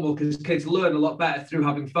informal because kids learn a lot better through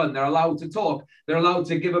having fun. They're allowed to talk. They're allowed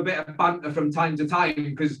to give a bit of banter from time to time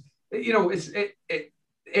because, you know,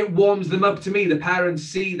 it warms them up to me. The parents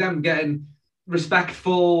see them getting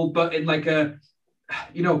respectful, but in like a,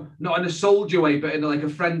 you know, not in a soldier way, but in like a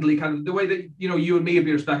friendly kind of the way that, you know, you and me would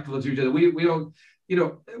be respectful to each other. We don't, you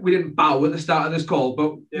know, we didn't bow at the start of this call,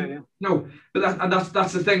 but no, but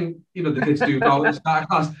that's the thing, you know, the kids do bow at the start of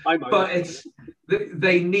class, but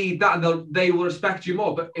they need that, and they will respect you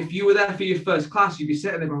more. But if you were there for your first class, you'd be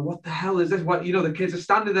sitting there going, what the hell is this? What, you know, the kids are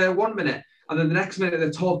standing there 1 minute, and then the next minute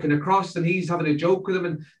they're talking across, and he's having a joke with them,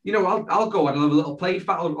 and, you know, I'll go and I'll have a little play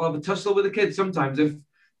fight, I'll have a tussle with the kids sometimes if,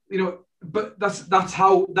 you know. But that's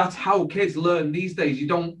how kids learn these days. You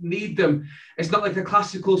don't need them. It's not like the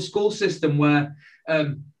classical school system where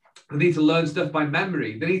they need to learn stuff by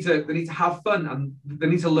memory. They need to have fun, and they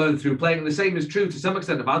need to learn through playing. And the same is true to some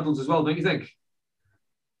extent of adults as well, don't you think?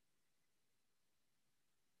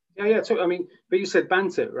 Yeah. So I mean, but you said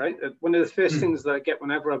banter, right? One of the first things that I get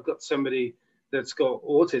whenever I've got somebody that's got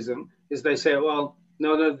autism is they say, "Well,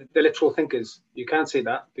 no, they're literal thinkers. You can't say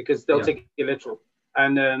that because they'll take it literal."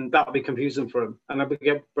 And that'll be confusing for them. And I'll be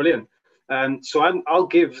brilliant. So I'll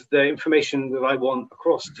give the information that I want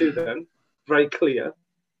across to them, very clear,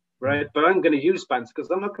 right? But I'm going to use banter because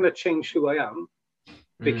I'm not going to change who I am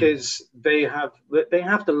because they have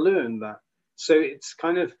to learn that. So it's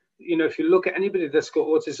kind of, you know, if you look at anybody that's got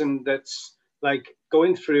autism that's like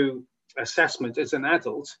going through assessment as an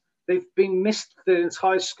adult, they've been missed the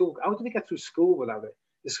entire school. How do they get through school without it?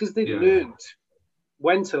 It's because they've learned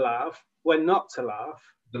when to laugh, when not to laugh.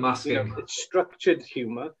 The masking. You know, it's structured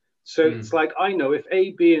humor. So it's like, I know if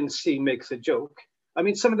A, B, and C makes a joke. I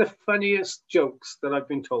mean, some of the funniest jokes that I've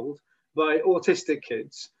been told by autistic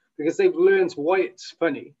kids, because they've learned why it's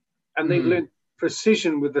funny and they've learned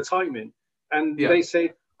precision with the timing. And they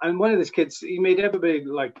say, and one of these kids, he made everybody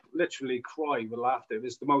like literally cry with laughter. It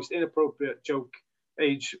was the most inappropriate joke,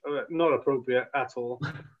 not appropriate at all.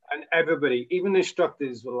 And everybody, even the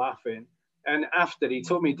instructors, were laughing. And after, he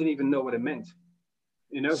told me he didn't even know what it meant,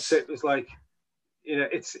 you know. So it was like, you know,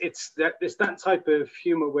 it's that type of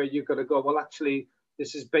humor where you've got to go, well, actually,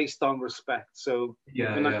 this is based on respect. So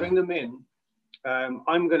when I bring them in,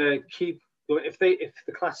 I'm going to keep, if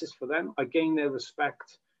the class is for them, I gain their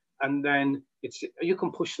respect, and then you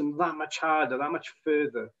can push them that much harder, that much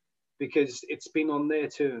further, because it's been on their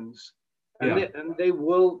terms, and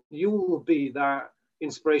you will be that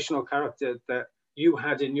inspirational character that you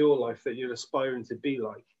had in your life that you're aspiring to be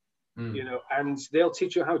like, you know, and they'll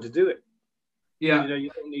teach you how to do it. You know,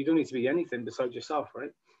 you don't need to be anything besides yourself,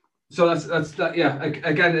 right? So that's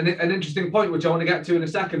again an interesting point, which I want to get to in a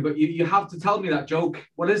second, but you have to tell me that joke.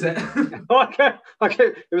 What is it? Okay.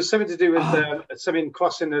 It was something to do with something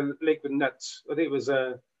crossing the lake with nuts. I think it was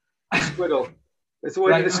a squirrel. It's the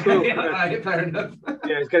way the squirrel. Right, fair enough.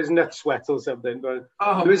 He's got his nuts wet or something. But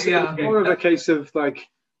it was more of a case of like,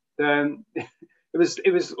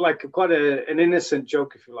 it was like quite an innocent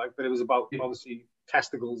joke, if you like, but it was about obviously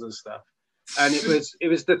testicles and stuff. And it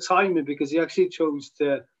was the timing, because he actually chose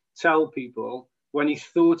to tell people when he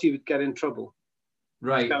thought he would get in trouble.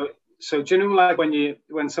 Right. So do you know, like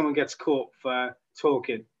when someone gets caught for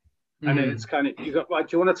talking, and it's kind of, you got like,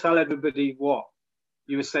 do you want to tell everybody what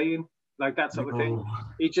you were saying, like that sort of thing?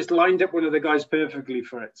 He just lined up one of the guys perfectly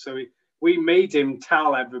for it. So we made him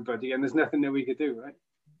tell everybody, and there's nothing that we could do, right?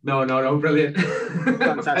 No, brilliant.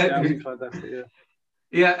 Fantastic, absolutely fantastic.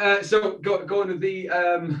 Yeah. So going to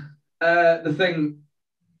the thing.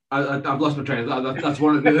 I've lost my train of thought. That's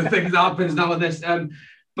one of the things that happens now on this.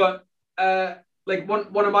 But like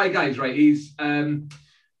one of my guys, right? He's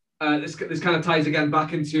this kind of ties again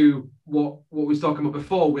back into what we was talking about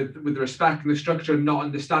before with the respect and the structure and not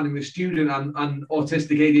understanding the student and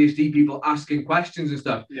autistic ADHD people asking questions and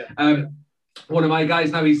stuff. Yeah. One of my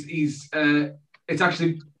guys now, it's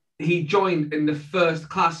actually, he joined in the first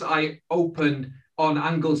class I opened on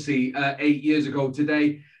Anglesey 8 years ago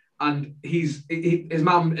today. And his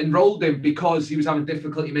mum enrolled him because he was having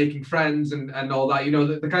difficulty making friends and all that, you know,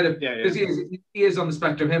 the kind of, because he is on the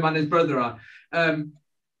spectrum, him and his brother are.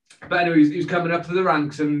 But anyway, he was coming up to the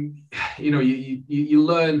ranks, and you know, you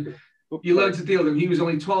learn to deal with him. He was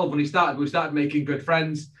only 12 when he started. We started making good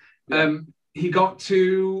friends. He got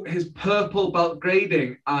to his purple belt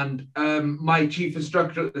grading, and my chief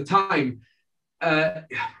instructor at the time,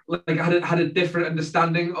 like had a different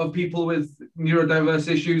understanding of people with neurodiverse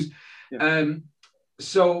issues.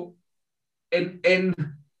 So in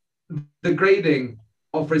the grading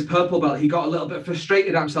for his purple belt, he got a little bit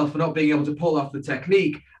frustrated at himself for not being able to pull off the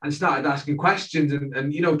technique and started asking questions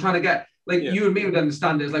and you know, trying to get, like, you and me would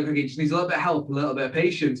understand it. It's like, okay, he just needs a little bit of help, a little bit of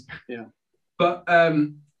patience. But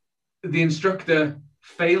the instructor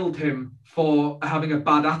failed him for having a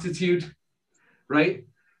bad attitude, right?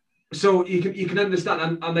 So you can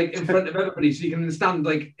understand, and like in front of everybody, so you can understand,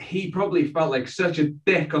 like, he probably felt like such a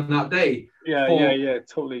dick on that day. Yeah,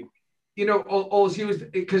 totally. You know, all he was,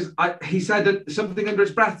 because he said something under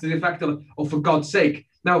his breath to the effect of, "Oh, for God's sake!"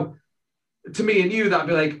 Now, to me and you, that'd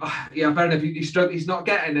be like, oh, yeah, fair enough. He's not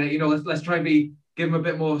getting it. You know, let's try and give him a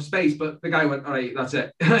bit more space. But the guy went, "All right, that's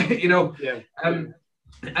it." You know.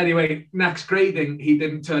 Anyway, next grading, he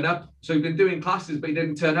didn't turn up. So he'd been doing classes, but he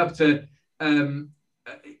didn't turn up to,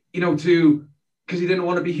 you know, because he didn't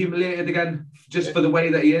want to be humiliated again just for the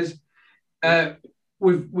way that he is.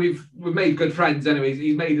 We've made good friends. Anyways,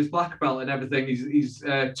 he's made his black belt and everything. He's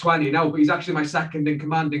 20 now, but he's actually my second in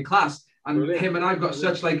command in class. And Brilliant. Him and I've got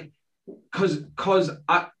such like, because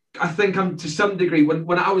I think I'm to some degree,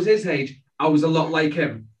 when I was his age, I was a lot like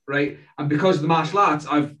him, right? And because of the martial arts,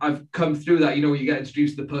 I've come through that. You know, you get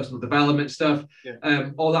introduced to the personal development stuff,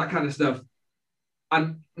 all that kind of stuff.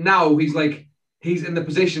 And now he's in the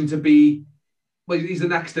position to be, well, he's the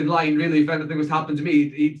next in line, really. If anything was to happen to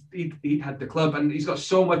me, he had the club, and he's got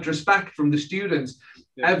so much respect from the students.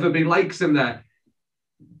 Everybody likes him there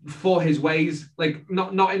for his ways, like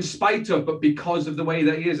not in spite of, but because of the way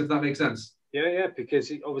that he is, if that makes sense. Yeah, because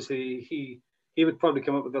he would probably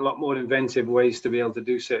come up with a lot more inventive ways to be able to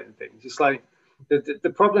do certain things. It's like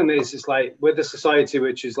the problem is like with a society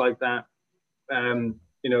which is like that,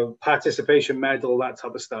 you know, participation medal, that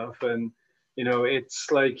type of stuff, and you know,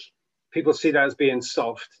 it's like people see that as being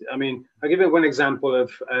soft. I mean, I'll give you one example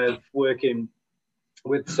of working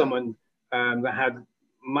with someone that had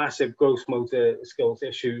massive gross motor skills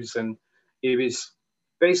issues, and he was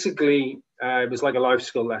basically it was like a life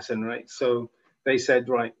skill lesson, right? So they said,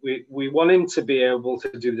 right, we want him to be able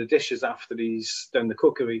to do the dishes after he's done the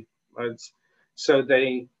cookery, right? So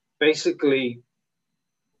they basically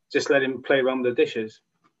just let him play around with the dishes,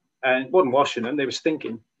 and wasn't washing them, they were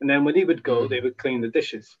stinking. And then when he would go, they would clean the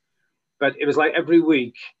dishes. But it was like every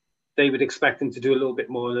week they would expect him to do a little bit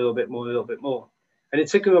more, a little bit more, a little bit more. And it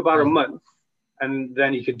took him about a month, and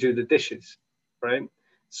then he could do the dishes, right?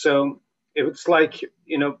 So it was like,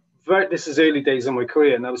 you know, this is early days of my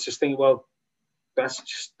career, and I was just thinking, well, that's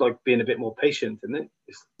just like being a bit more patient, isn't it?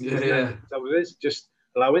 That's how it is. Just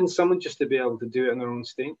allowing someone just to be able to do it on their own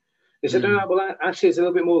steam. They said, no, well, actually, it's a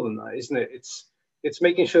little bit more than that, isn't it? It's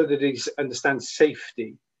making sure that he understands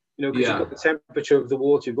safety. You know, because you've got the temperature of the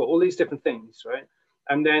water, you've got all these different things, right?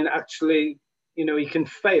 And then actually, you know, he can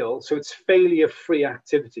fail. So it's failure-free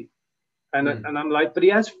activity. And I'm like, but he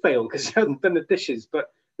has failed because he hasn't done the dishes.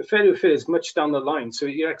 But the failure-free is much down the line. So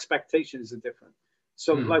your expectations are different.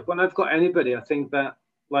 So like when I've got anybody, I think that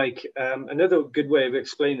like another good way of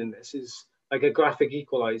explaining this is like a graphic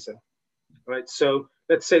equalizer, right? So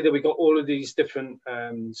let's say that we got all of these different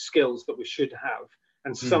skills that we should have,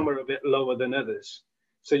 and some are a bit lower than others.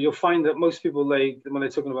 So you'll find that most people, when they're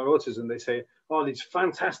talking about autism, they say, oh, he's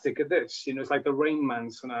fantastic at this. You know, it's like the Rain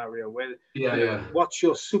Man scenario where, what's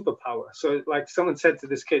your superpower? So like someone said to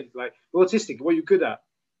this kid, like, autistic, what are you good at?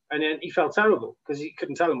 And then he felt terrible because he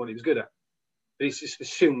couldn't tell him what he was good at. But he just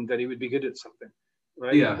assumed that he would be good at something,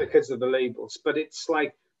 right? Yeah. Because of the labels. But it's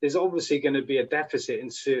like, there's obviously going to be a deficit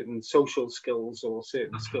in certain social skills or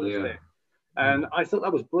certain skills there. And I thought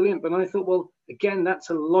that was brilliant. But I thought, well, again, that's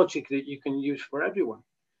a logic that you can use for everyone.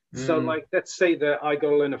 So, like, let's say that I got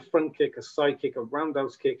to learn a front kick, a side kick, a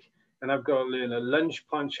roundhouse kick, and I've got to learn a lunge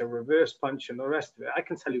punch, a reverse punch, and the rest of it. I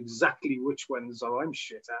can tell you exactly which ones I'm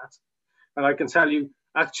shit at. And I can tell you,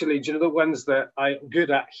 actually, do you know the ones that I'm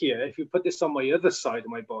good at here? If you put this on my other side of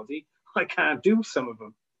my body, I can't do some of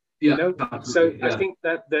them. Yeah, you know? So I think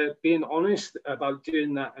that being honest about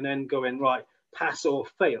doing that and then going, right, pass or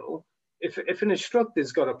fail. If an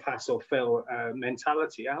instructor's got a pass or fail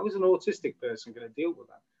mentality, how is an autistic person going to deal with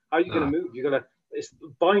that? How are you going to move? It's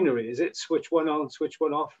binary, is it? Switch one on, switch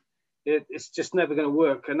one off. It's just never going to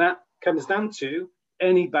work. And that comes down to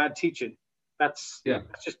any bad teaching. That's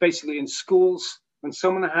just basically in schools, when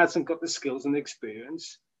someone hasn't got the skills and the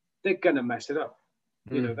experience, they're going to mess it up.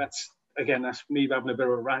 You know, that's me having a bit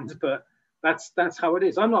of a rant, but that's how it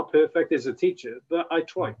is. I'm not perfect as a teacher, but I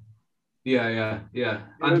try. Yeah. You know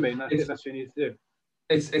what I mean? That's what you need to do.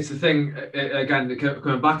 It's the thing, again,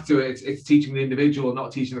 coming back to it, it's teaching the individual,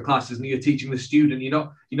 not teaching the classes, and you're teaching the student.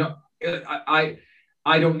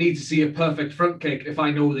 I don't need to see a perfect front kick if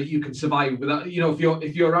I know that you can survive without,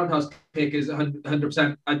 if your roundhouse kick is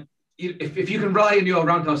 100%, if you can rely on your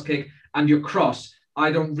roundhouse kick and your cross,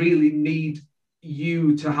 I don't really need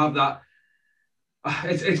you to have that.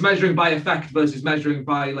 It's measuring by effect versus measuring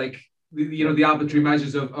by the arbitrary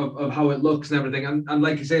measures of how it looks and everything. And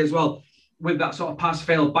like you say as well, with that sort of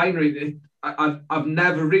pass-fail binary, I've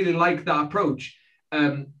never really liked that approach,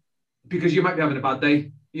 because you might be having a bad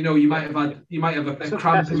day. You might have a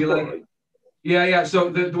cramp in your leg. Yeah. So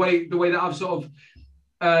the way that I've sort of,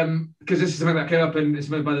 because this is something that came up and it's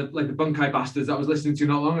made by the Bunkai bastards that I was listening to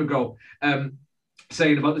not long ago,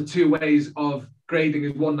 saying about the two ways of grading.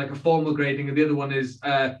 Is one like a formal grading, and the other one is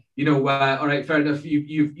all right, fair enough,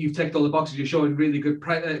 you've ticked all the boxes, you're showing really good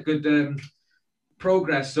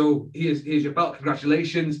progress, so here's your belt,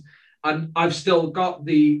 congratulations. And I've still got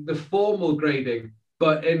the formal grading,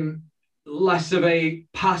 but in less of a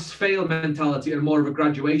pass-fail mentality and more of a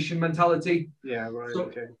graduation mentality. Yeah, right. So,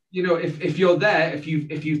 okay. If you're there, if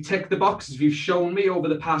you've ticked the boxes, if you've shown me over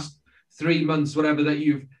the past 3 months, whatever, that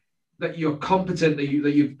you're competent, that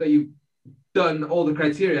you've done all the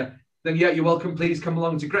criteria, then you're welcome. Please come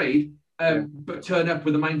along to grade, but turn up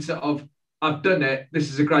with the mindset of, I've done it.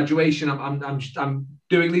 This is a graduation. I'm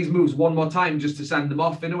doing these moves one more time just to send them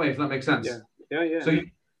off in a way, if that makes sense. Yeah. So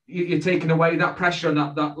you're taking away that pressure and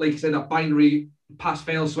that like you say, that binary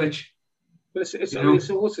pass-fail switch. But it's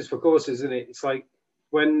horses for courses, isn't it? It's like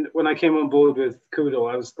when I came on board with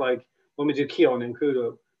Kudo, I was like, when we do Kion in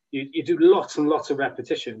Kudo, you do lots and lots of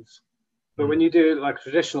repetitions. But when you do like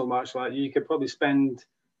traditional martial art, you could probably spend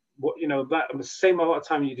that the same amount of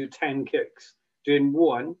time you do 10 kicks, doing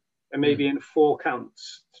one and maybe in 4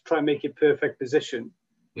 counts to try and make it perfect position.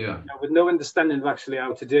 Yeah. With no understanding of actually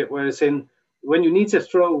how to do it. Whereas when you need to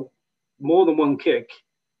throw more than one kick,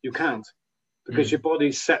 you can't, because your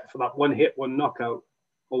body's set for that one hit, one knockout,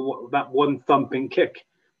 or that one thumping kick.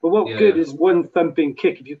 But what good is one thumping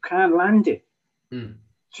kick if you can't land it? Do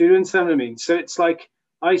you understand what I mean? So it's like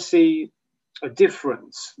I see a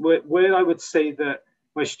difference where I would say that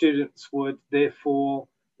my students would therefore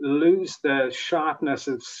lose the sharpness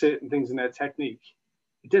of certain things in their technique.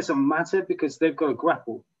 It doesn't matter, because they've got to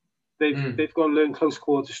grapple. They've got to learn close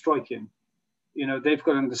quarter striking. They've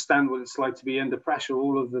got to understand what it's like to be under pressure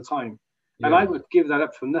all of the time. Yeah. And I would give that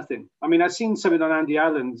up for nothing. I mean, I've seen something on Andy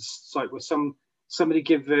Allen's site where somebody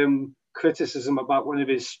give criticism about one of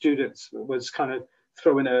his students was kind of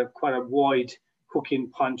throwing quite a wide hooking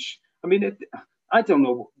punch. I mean, I don't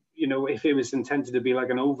know, if it was intended to be like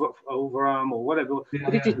an overarm or whatever,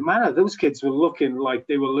 but it didn't matter. Those kids were looking like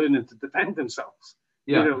they were learning to defend themselves.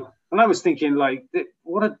 And I was thinking, like,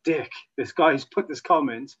 what a dick this guy's put this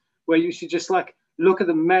comment where you should just look at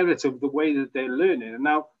the merit of the way that they're learning. And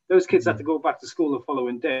now those kids have to go back to school the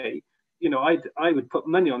following day. I would put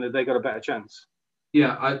money on it. They got a better chance.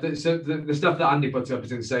 Yeah. So the stuff that Andy puts up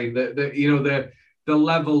is insane. The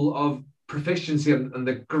level of proficiency and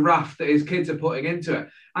the graft that his kids are putting into it.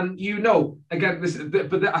 And again,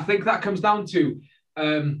 but I think that comes down to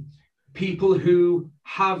people who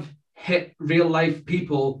have hit real life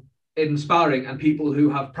people in sparring and people who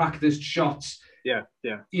have practiced shots.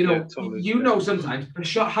 Totally. Sometimes a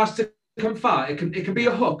shot has to come far. It can be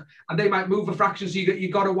a hook, and they might move a fraction, so you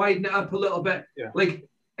got to widen it up a little bit. Like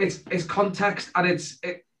it's context, and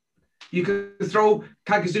you can throw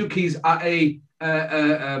Kaguzukis at a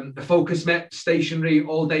focus mitt stationary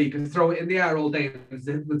all day. You can throw it in the air all day.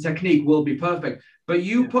 The technique will be perfect. But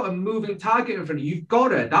you put a moving target in front of you, you've got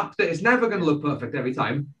to adapt it. It's never going to look perfect every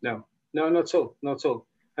time. No, not at all. Not at all.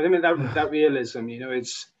 I mean, that realism,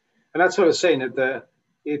 And that's what I was saying, that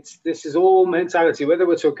this is all mentality, whether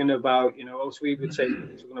we're talking about, also we would say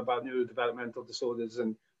talking about neurodevelopmental disorders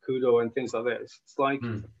and Kudo and things like this. It's like,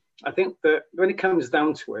 I think that when it comes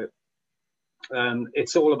down to it,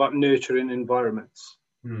 it's all about nurturing environments,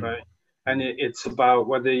 right? And it's about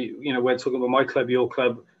whether, we're talking about my club, your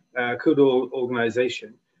club, Kudo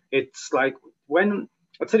organization. It's like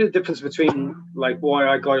I'll tell you the difference between like why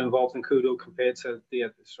I got involved in Kudo compared to the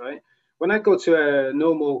others, right? When I go to a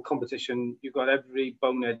normal competition, you've got every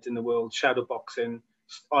bonehead in the world shadow boxing,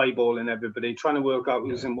 eyeballing everybody, trying to work out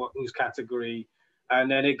who's in whose category,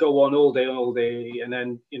 and then it go on all day, and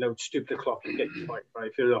then stupid o'clock you get your fight,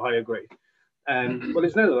 right? If you're a higher grade. Well,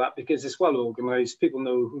 there's none of that because it's well organized. People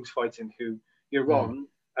know who's fighting who. You're on,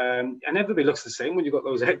 and everybody looks the same when you've got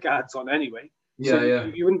those head guards on anyway.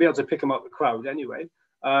 You wouldn't be able to pick them out of the crowd anyway.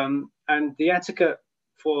 And the etiquette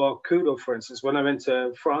for Kudo, for instance, when I went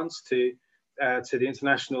to France to the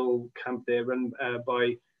international camp there run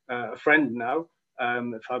by a friend now,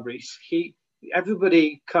 Fabrice,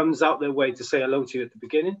 everybody comes out their way to say hello to you at the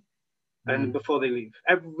beginning and before they leave.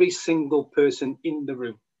 Every single person in the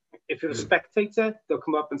room. If you're a spectator, they'll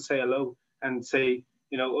come up and say hello and say,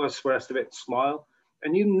 us, the rest of it, smile.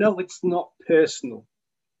 And it's not personal,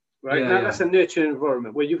 right? That's a nurturing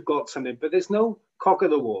environment where you've got something, but there's no cock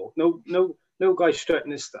of the wall, no guy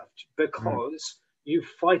strutting this stuff, because you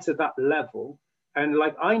fight at that level. And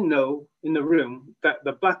like I know in the room that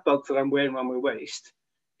the black belt that I'm wearing around my waist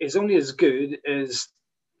is only as good as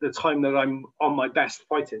the time that I'm on my best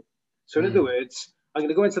fighting. So in other words, I'm going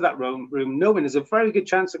to go into that room knowing there's a very good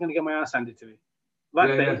chance I'm going to get my ass handed to me.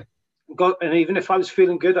 And even if I was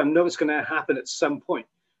feeling good, I know it's going to happen at some point.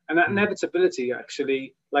 And that inevitability,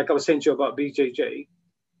 actually, like I was saying to you about BJJ,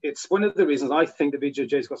 it's one of the reasons I think the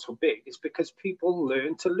BJJ's got so big is because people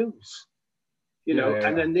learn to lose,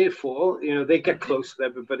 and then therefore, they get close to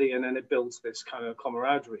everybody, and then it builds this kind of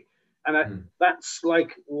camaraderie. And that's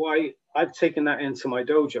like why I've taken that into my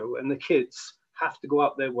dojo, and the kids have to go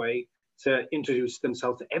out their way to introduce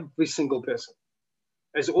themselves to every single person.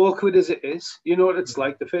 As awkward as it is, you know what it's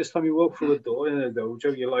like. The first time you walk through a door in a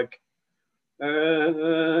dojo, you're like,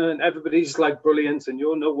 and everybody's like brilliant, and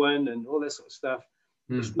you're no one, and all this sort of stuff.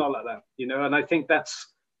 It's not like that, and I think that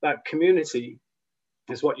community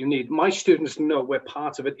is what you need. My students know we're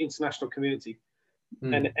part of an international community.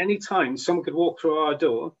 And at any time, someone could walk through our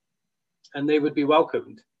door and they would be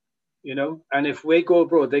welcomed, and if we go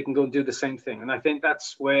abroad, they can go and do the same thing. And I think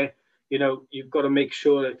that's where, you've got to make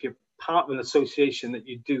sure that if you're part of an association that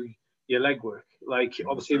you do your legwork. Like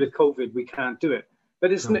obviously with COVID, we can't do it,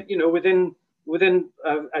 but it's, within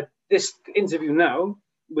this interview now,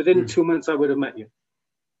 within 2 months, I would have met you.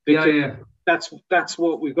 Because that's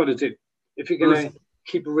what we've got to do. If you're going to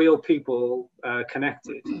keep real people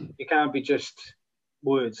connected, it can't be just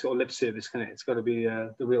words or lip service, can it? It's got to be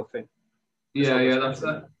the real thing. That's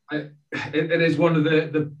it is one of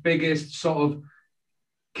the biggest sort of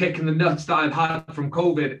kick in the nuts that I've had from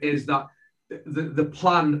COVID is that the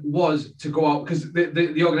plan was to go out, because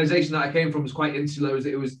the organisation that I came from was quite insular.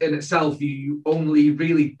 It was in itself, you only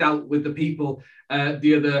really dealt with the people,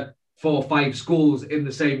 the other 4 or 5 schools in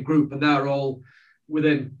the same group, and they're all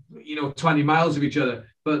within 20 miles of each other.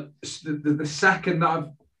 But the second that I've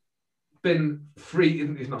been free,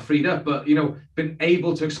 it's not freed up, but been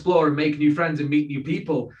able to explore and make new friends and meet new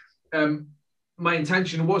people, my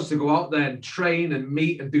intention was to go out there and train and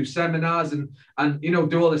meet and do seminars and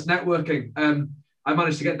do all this networking. I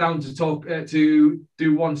managed to get down to talk to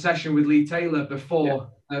do one session with Lee Taylor before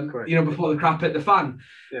before the crap hit the fan.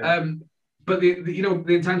 But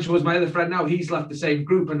the intention was, my other friend now, he's left the same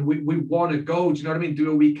group, and we want to go, do you know what I mean, do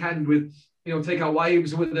a weekend with, take our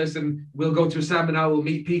wives with us, and we'll go to a seminar, we'll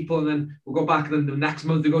meet people, and then we'll go back, and then the next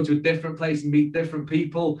month we go to a different place and meet different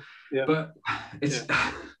people. But it's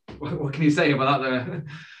what can you say about that there?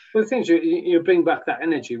 Well, the thing is, you bring back that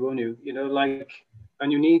energy, won't you?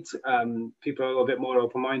 And you need people a little bit more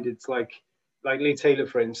open-minded, like Lee Taylor,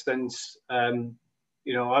 for instance.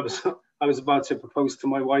 I was about to propose to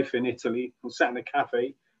my wife in Italy. I sat in a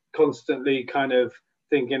cafe, constantly kind of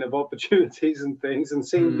thinking of opportunities and things, and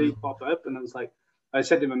seeing Lee pop up. And I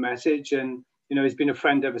sent him a message, and he's been a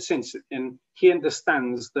friend ever since. And he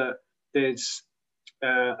understands that there's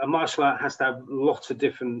a martial art has to have lots of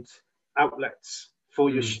different outlets for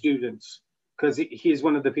your students, because he's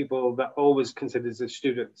one of the people that always considers his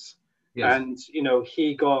students. And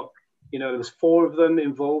he got. There was 4 of them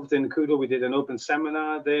involved in Kudo. We did an open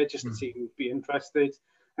seminar there just to see who would be interested.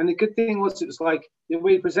 And the good thing was, it was like, the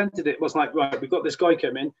way he presented it was like, right, we've got this guy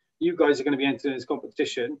coming. You guys are going to be entering this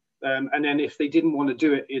competition. And then if they didn't want to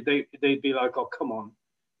do it, they'd be like, oh, come on.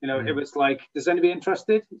 You know, it was like, does anybody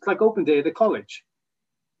interested? It's like open day at the college.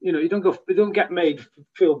 You know, you don't get made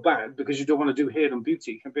feel bad because you don't want to do hair and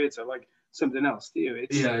beauty compared to like something else, do you?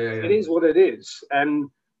 It is what it is, and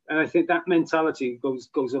I think that mentality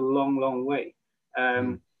goes a long way.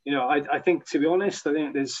 You know, I think, to be honest, I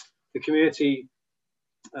think the community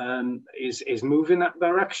is moving that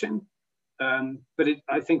direction. But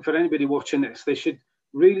I think for anybody watching this, they should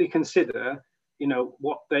really consider, you know,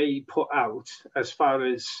 what they put out as far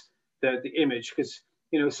as the image, because,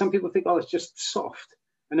 you know, some people think, oh, it's just soft.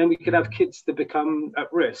 And then we could have kids that become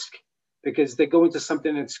at risk because they go into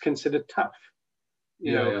something that's considered tough,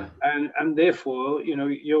 you know, and therefore, you know,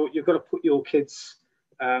 you've got to put your kids'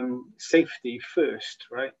 safety first,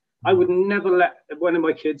 right? I would never let one of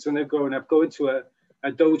my kids, when they're growing up, go into a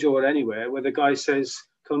dojo or anywhere where the guy says,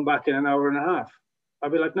 come back in an hour and a half.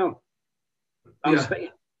 I'd be like, no, I'm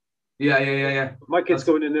staying. Yeah. My kid's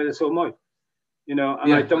going in there, so am I. You know,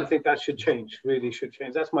 and I don't think that should change, really should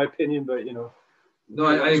change. That's my opinion, but, you know. No,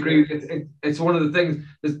 I agree. It's one of the things.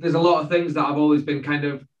 There's a lot of things that I've always been kind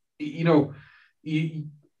of, you know,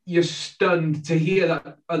 you're stunned to hear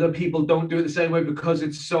that other people don't do it the same way, because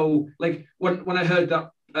it's so, like, when I heard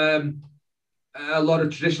that a lot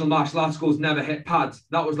of traditional martial arts schools never hit pads,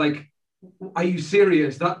 that was like, are you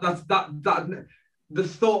serious? That the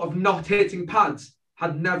thought of not hitting pads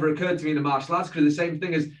had never occurred to me in a martial arts, because the same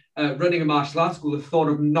thing as running a martial arts school, the thought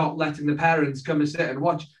of not letting the parents come and sit and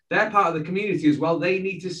watch. They're part of the community as well. They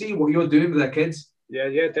need to see what you're doing with their kids.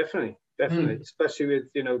 Yeah, definitely. Especially with,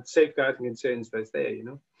 you know, safeguarding concerns that's there, you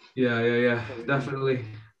know. Yeah, definitely.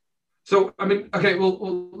 So, I mean, okay,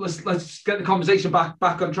 well, let's get the conversation back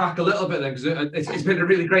on track a little bit then, because it's been a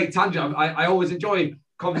really great tangent. I always enjoy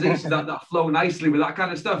conversations that flow nicely with that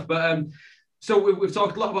kind of stuff. But so we've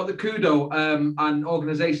talked a lot about the Kudo and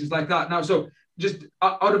organizations like that. Now, so just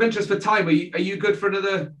out of interest for time, are you good for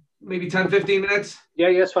another maybe 10, 15 minutes? Yeah,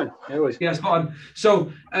 it's fine. Always. Yeah, spot on.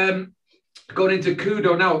 So going into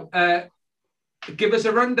Kudo now, give us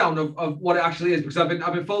a rundown of what it actually is, because I've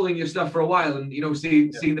been following your stuff for a while, and, you know,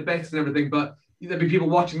 seeing the bits and everything, but there'll be people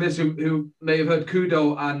watching this who may have heard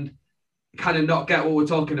Kudo and kind of not get what we're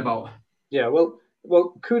talking about. Yeah, well,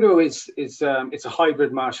 Kudo is it's a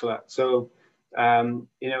hybrid martial art. So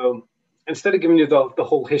you know, instead of giving you the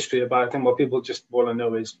whole history about it, and what people just want to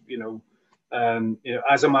know is, you know,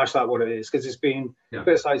 as a martial art, what it is, because it's been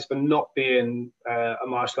criticized for not being a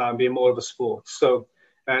martial art and being more of a sport. So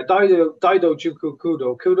Daido, Juku,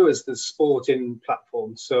 Kudo. Kudo is the sporting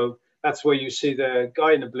platform. So that's where you see the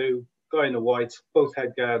guy in the blue, guy in the white, both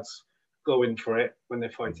head guards going for it when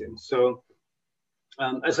they're fighting. So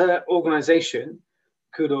as an organization,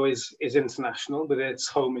 Kudo is international, but it's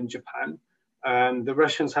home in Japan. The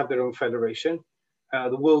Russians have their own federation.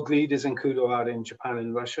 The world leaders in Kudo are in Japan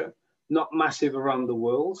and Russia. Not massive around the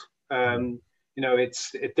world. You know,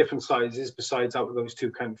 it's at different sizes besides out of those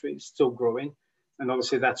two countries, still growing. And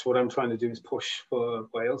obviously that's what I'm trying to do, is push for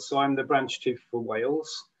Wales. So I'm the branch chief for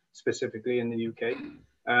Wales, specifically in the UK.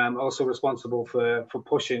 Also responsible for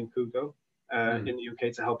pushing Kudo in the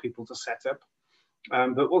UK to help people to set up.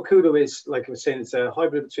 But what Kudo is, like I was saying, it's a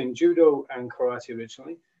hybrid between judo and karate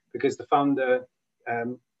originally, because the founder,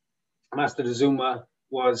 Master Azuma,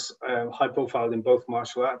 was high profile in both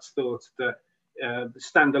martial arts, thought that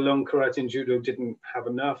standalone karate and judo didn't have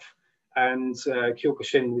enough, and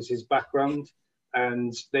Kyokushin was his background,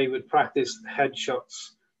 and they would practice headshots,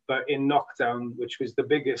 but in knockdown, which was the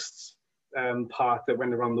biggest part that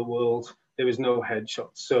went around the world, there was no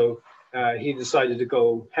headshots. So he decided to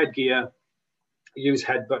go headgear, use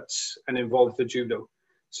headbutts, and involve the judo.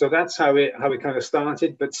 So that's how it kind of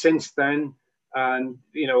started. But since then, and,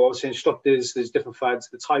 you know, obviously instructors, there's different fads.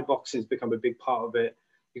 The Thai boxing has become a big part of it.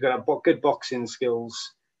 You've got to have good boxing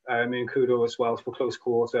skills in Kudo as well for close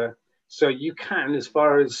quarter. So you can, as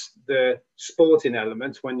far as the sporting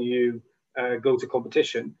element, when you go to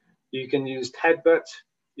competition, you can use headbutt,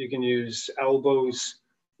 you can use elbows,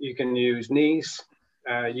 you can use knees,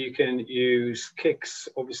 you can use kicks,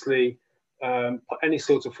 obviously, any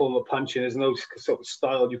sort of form of punching. There's no sort of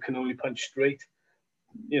style, you can only punch straight.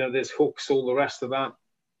 You know, there's hooks, all the rest of that.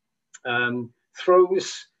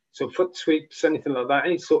 Throws, so foot sweeps, anything like that,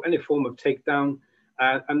 any form of takedown.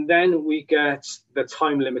 And then we get the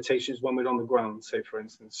time limitations when we're on the ground, say, for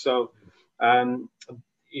instance. So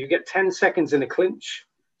you get 10 seconds in a clinch.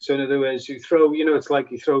 So in other words, you throw, you know, it's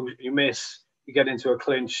like you throw, you miss, you get into a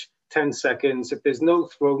clinch, 10 seconds. If there's no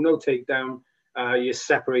throw, no takedown, you're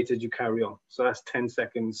separated, you carry on. So that's 10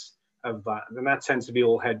 seconds of that. And that tends to be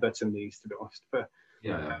all headbutts and knees, to be honest. But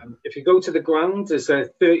if you go to the ground, there's a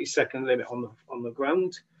 30-second limit on the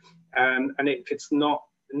ground. And if it's not,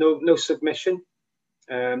 no submission,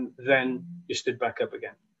 then you stood back up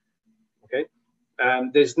again. Okay.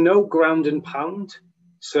 There's no ground and pound.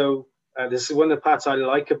 So this is one of the parts I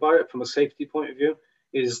like about it from a safety point of view,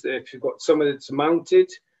 is that if you've got someone that's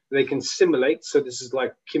mounted, they can simulate. So this is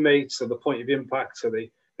like keymates, so the point of impact. So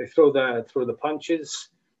they throw the punches,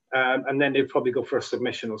 and then they probably go for a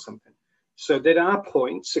submission or something. So there are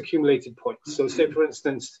points, accumulated points. So say, for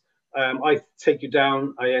instance, I take you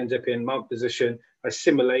down, I end up in mount position, I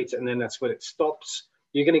simulate, and then that's when it stops.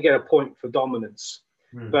 You're going to get a point for dominance.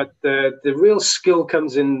 But the real skill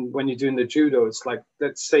comes in when you're doing the judo. It's like,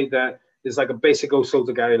 let's say that there's like a basic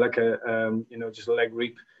Osoto guy, like a, just a leg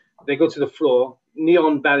reap. They go to the floor, knee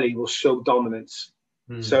on belly will show dominance.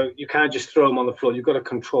 So you can't just throw them on the floor. You've got to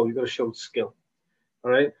control, you've got to show skill.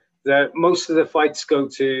 All right. Most of the fights go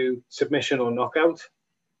to submission or knockout.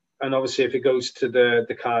 And obviously if it goes to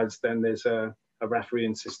the cards, then there's a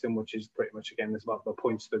refereeing system, which is pretty much, again, there's about the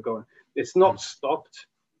points that are going. It's not stopped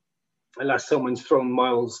unless someone's thrown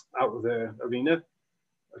miles out of the arena,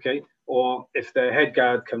 okay? Or if their head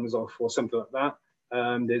guard comes off or something like that.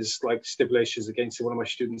 There's like stipulations against it. One of my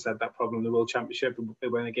students had that problem in the World Championship. They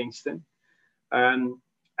went against him. And,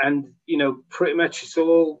 pretty much it's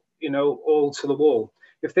all, all to the wall.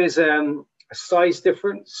 If there's a size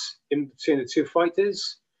difference in between the two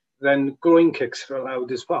fighters, then groin kicks are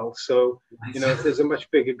allowed as well. So, if there's a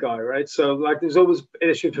much bigger guy, right? So, like, there's always an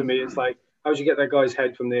issue for me. It's like, how would you get that guy's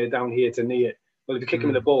head from there down here to knee it? Well, if you kick him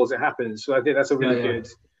in the balls, it happens. So I think that's a really good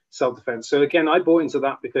self-defense. So again, I bought into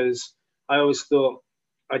that because I always thought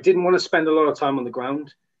I didn't want to spend a lot of time on the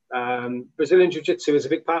ground. Brazilian Jiu-Jitsu is a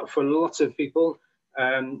big part for lots of people,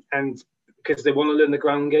 and because they want to learn the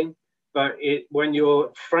ground game. But when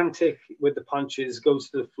you're frantic with the punches, goes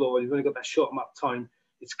to the floor, you've only got that short amount of time,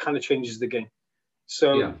 it kind of changes the game.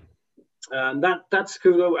 So that's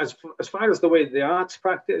Kudo. As far as the way the art's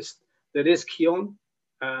practiced, there is Kion,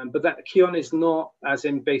 but that Kion is not as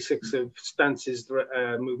in basics of stances,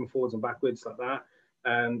 moving forwards and backwards like that,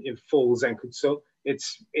 in full Zenkutsu.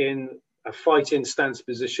 It's in a fighting stance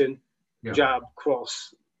position, jab,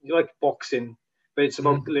 cross, like boxing, but it's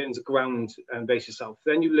about learning to ground and base yourself.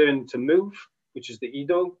 Then you learn to move, which is the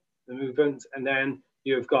Ido, the movement, and then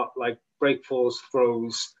you've got like break falls,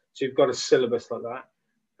 throws, so you've got a syllabus like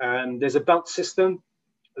that. There's a belt system.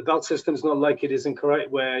 The belt system is not like it is in karate,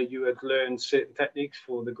 where you had learned certain techniques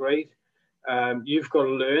for the grade. You've got to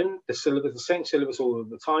learn the syllabus, the same syllabus all of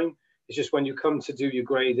the time. It's just when you come to do your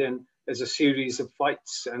grading, there's a series of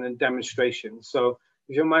fights and then demonstrations. So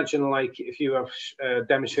if you imagine, like, if you are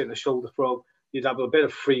demonstrating a shoulder throw, you'd have a bit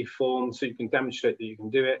of free form so you can demonstrate that you can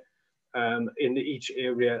do it in each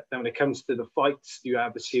area. Then when it comes to the fights, you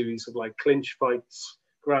have a series of like clinch fights,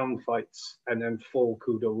 ground fights, and then full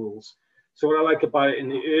Kudo rules. So what I like about it in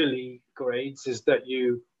the early grades is that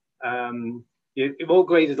you've all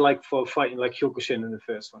graded like for fighting like Kyokushin in the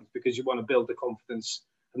first ones, because you want to build the confidence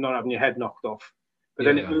of not having your head knocked off. But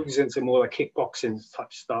then it moves into more like kickboxing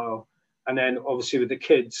type style. And then obviously with the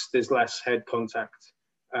kids, there's less head contact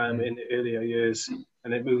in the earlier years.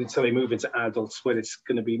 And it moves until they move into adults, where it's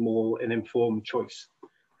going to be more an informed choice.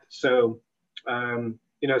 So,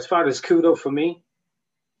 as far as Kudo for me,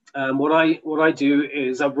 what I do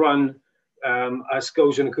is I run as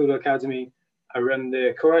Goju Kudo Academy. I run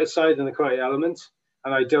the karate side and the karate element,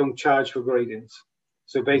 and I don't charge for gradings.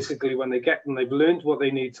 So basically, when they've learned what they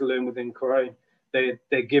need to learn within karate,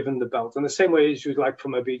 they're given the belt. And the same way as you'd like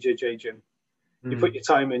from a BJJ gym. You put your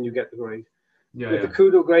time in, you get the grade. With the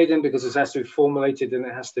Kudo grading, because it has to be formulated and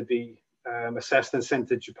it has to be assessed and sent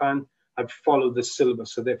to Japan, I've followed the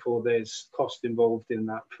syllabus. So therefore, there's cost involved in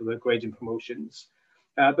that for the grading promotions.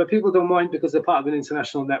 But people don't mind because they're part of an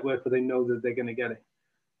international network where they know that they're going to get it.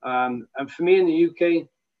 And for me in the UK,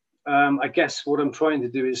 I guess what I'm trying to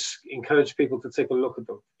do is encourage people to take a look at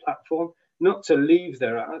the platform, not to leave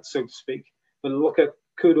their art, so to speak, but look at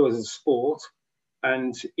Kudo as a sport.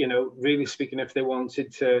 And, really speaking, if they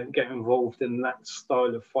wanted to get involved in that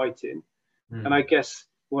style of fighting. And I guess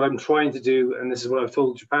what I'm trying to do, and this is what I've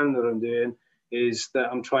told Japan that I'm doing, is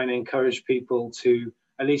that I'm trying to encourage people to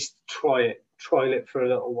at least trial it for a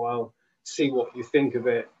little while, see what you think of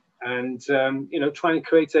it, and try and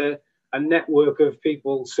create a network of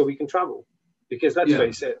people so we can travel. Because let's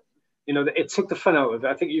face it, it took the fun out of it.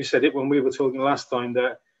 I think you said it when we were talking last time,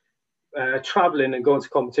 that traveling and going to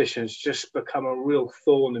competitions just become a real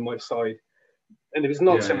thorn in my side. And it was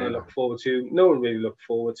not something I look forward to. No one really looked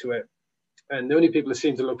forward to it. And the only people that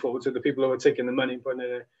seem to look forward to it are the people who are taking the money and putting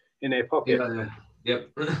it in their pocket.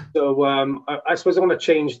 So I suppose I want to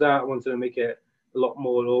change that. I wanted to make it a lot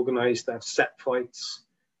more organized, have set fights.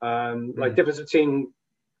 Like difference between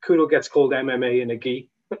Kudo gets called MMA and a gi,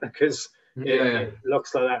 because It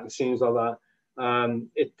looks like that and seems like that.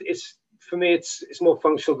 It's for me, it's more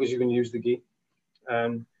functional because you can use the gi.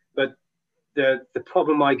 But the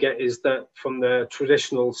problem I get is that from the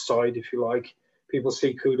traditional side, if you like, people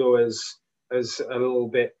see Kudo as a little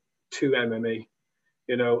bit too MMA,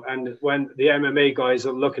 and when the MMA guys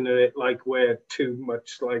are looking at it like we're too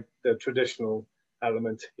much like the traditional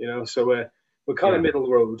element, so we're kind of middle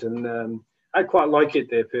road, and I quite like it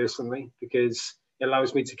there personally because it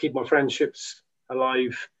allows me to keep my friendships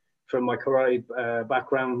alive from my karate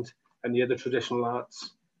background and the other traditional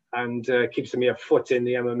arts, and keeps me a foot in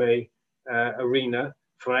the MMA arena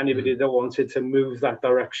for anybody that wanted to move that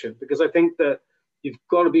direction. Because I think that you've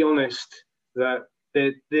got to be honest that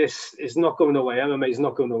this is not going away. MMA is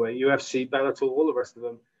not going away. UFC, Bellator, all the rest of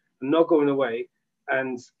them are not going away,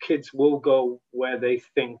 and kids will go where they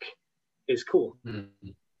think is cool.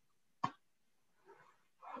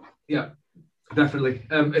 Yeah, definitely.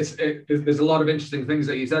 There's a lot of interesting things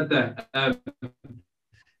that you said there.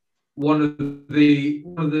 One of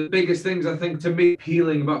the biggest things I think to me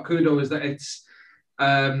appealing about Kudo is that it's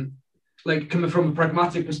like coming from a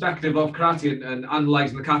pragmatic perspective of karate and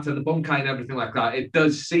analysing the kata and the bunkai and everything like that. It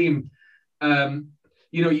does seem,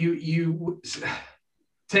 you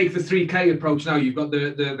take the 3K approach now. You've got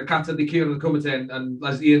the kata, the kyo, and the kumite, and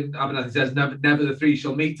as Ian Abernathy says, never the three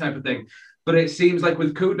shall meet type of thing. But it seems like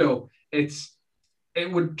with Kudo,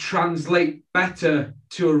 it would translate better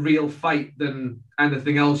to a real fight than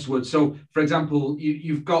anything else would. So, for example,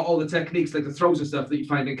 you've got all the techniques like the throws and stuff that you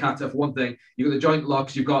find in kata for one thing. You've got the joint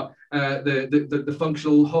locks, you've got the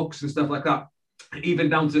functional hooks and stuff like that, even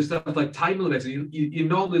down to stuff like time limits. You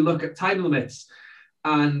normally look at time limits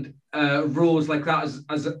and rules like that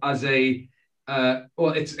as a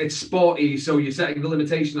it's sporty, so you're setting the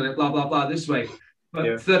limitation on it, blah blah blah, this way.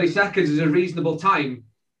 But 30 seconds is a reasonable time.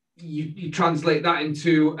 You translate that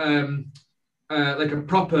into like a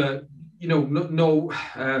proper, no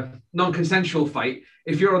non-consensual fight.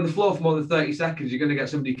 If you're on the floor for more than 30 seconds, you're going to get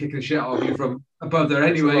somebody kicking the shit out of you from above there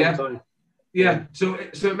anyway. Yeah. So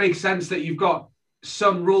it makes sense that you've got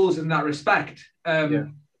some rules in that respect.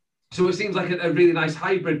 So it seems like a really nice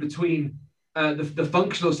hybrid between the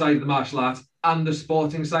functional side of the martial arts and the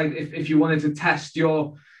sporting side. If you wanted to test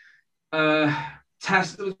your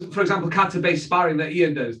for example, kata-based sparring that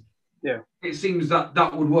Ian does, it seems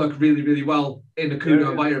that would work really, really well in a Kudo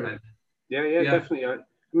environment. Yeah, definitely. I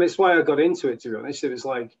mean, it's why I got into it, to be honest. It was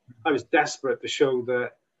like I was desperate to show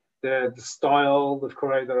the style of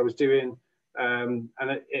karate that I was doing, and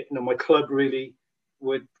my club really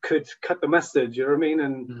could cut the mustard. You know what I mean?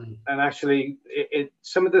 And actually,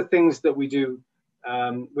 some of the things that we do,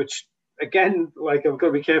 which again, like I've got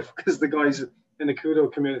to be careful because the guys in the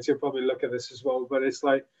Kudo community will probably look at this as well. But it's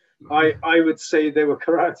like I would say they were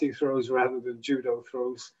karate throws rather than judo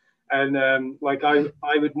throws. And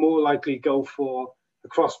I would more likely go for a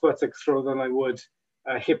cross buttock throw than I would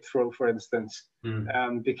a hip throw, for instance,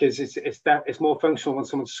 because it's more functional when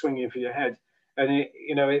someone's swinging for your head. And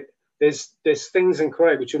there's things in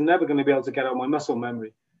karate which you're never going to be able to get out of my muscle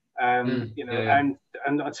memory. And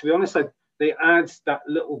to be honest, they add that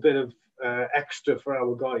little bit of extra for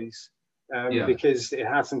our guys because it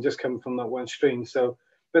hasn't just come from that one stream. So,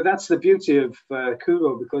 but that's the beauty of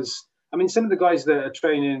Kudo, because I mean, some of the guys that are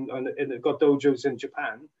training and got dojos in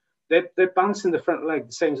Japan, they're bouncing the front leg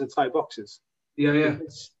the same as the Thai boxers.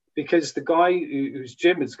 Because the guy whose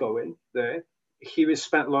gym is going there, he was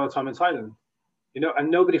spent a lot of time in Thailand,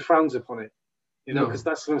 and nobody frowns upon it, because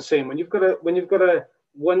that's what I'm saying. When you've got a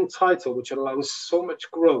one title which allows so much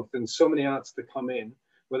growth and so many arts to come in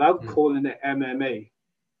without calling it MMA,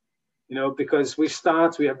 because we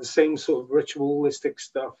have the same sort of ritualistic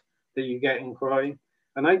stuff that you get in karate.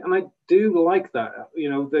 And I do like that.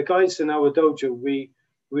 The guys in our dojo, we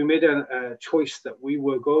made a choice that we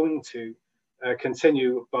were going to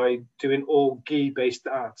continue by doing all gi-based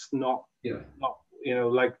arts, not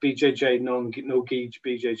like BJJ, no gi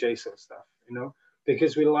BJJ sort of stuff,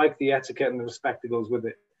 because we like the etiquette and the respect that goes with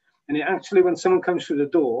it. And it actually, when someone comes through the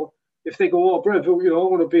door, if they go, "Oh, bro, I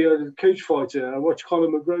want to be a cage fighter and I watch Conor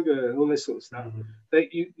McGregor and all this sort of stuff,"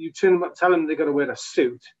 you turn them up, tell them they got to wear a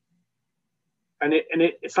suit. And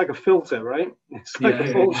it's like a filter, right? It's like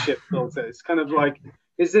a bullshit filter. It's kind of like,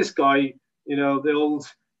 is this guy, the old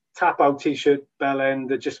tap out t-shirt bell end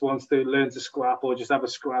that just wants to learn to scrap or just have a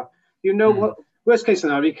scrap? What? Worst case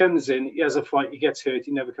scenario, he comes in, he has a fight, he gets hurt,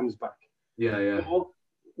 he never comes back. Or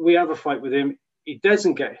we have a fight with him, he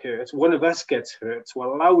doesn't get hurt. One of us gets hurt to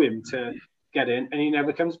allow him to get in, and he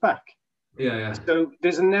never comes back. So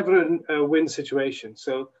there's never a win situation.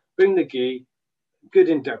 So bring the gi, good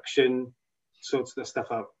induction, sorts the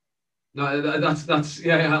stuff out. No, that's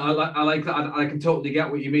yeah. I like that. I can totally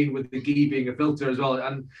get what you mean with the ghee being a filter as well,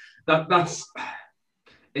 and that's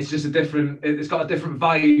it's just a different. It's got a different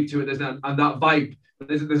vibe to it, isn't it? And that vibe,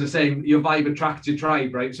 there's a saying, your vibe attracts your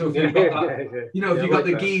tribe, right? So if you've got that, if you've got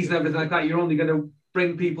the ghees and everything like that, you're only going to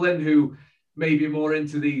bring people in who maybe more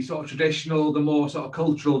into the sort of traditional, the more sort of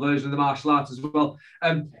cultural version of the martial arts as well.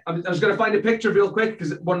 I was going to find a picture real quick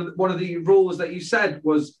because one of the rules that you said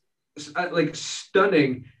was like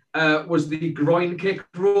stunning. Was the groin kick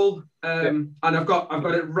rule, and I've got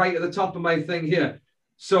it right at the top of my thing here.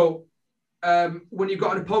 So when you've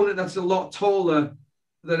got an opponent that's a lot taller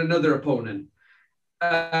than another opponent,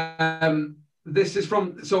 this is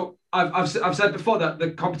from. So I've said before that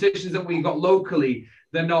the competitions that we got locally,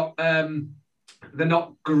 they're not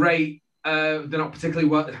great. They're not particularly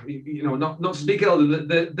well, not to speak ill.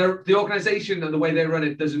 The organisation and the way they run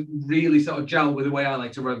it doesn't really sort of gel with the way I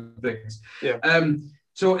like to run things. Yeah.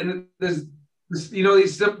 So there's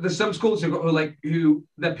there's some schools who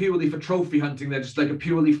they're purely for trophy hunting. They're just like a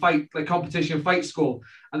purely competition fight school,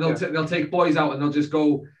 and they'll take boys out and they'll just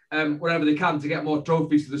go wherever they can to get more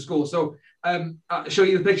trophies to the school. So I'll show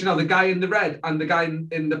you the picture now. The guy in the red and the guy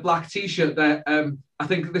in the black t-shirt there. I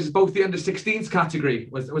think this is both the under-16s category.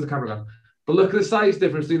 Where's the camera gone? But look at the size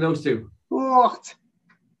difference between those two. What?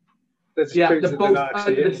 They're both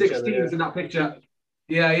under-16s in that picture.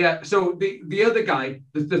 Yeah. So the other guy,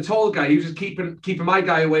 the tall guy, he was just keeping my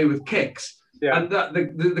guy away with kicks. Yeah. And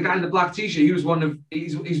the guy in the black t-shirt, he's one of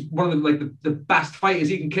the best fighters.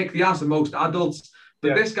 He can kick the ass of most adults.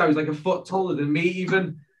 But this guy was like a foot taller than me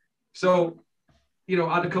even. So,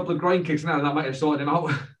 add a couple of groin kicks now, that might have sorted him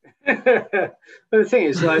out. But the thing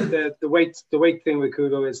is, like the weight thing with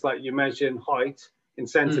Kudo is like you measure height in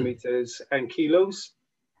centimeters and kilos.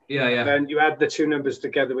 Yeah. And then you add the two numbers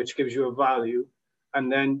together, which gives you a value. And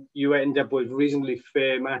then you end up with reasonably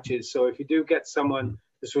fair matches. So if you do get someone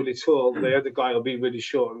that's really tall, the other guy will be really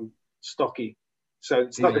short and stocky. So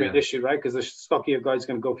it's not going to be an issue, right? Because the stockier guy's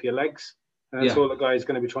going to go for your legs, and the taller guy is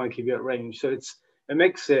going to be trying to keep you at range. So it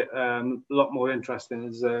makes it a lot more interesting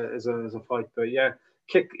as a fight. But yeah,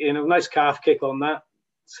 kick, nice calf kick on that.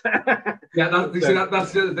 That's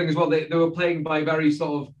the other thing as well. They were playing by very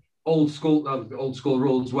sort of old school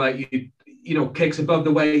rules where you kicks above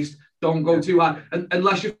the waist. Don't go too hard,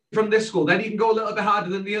 unless you're from this school. Then you can go a little bit harder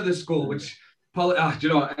than the other school, which,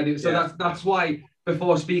 that's why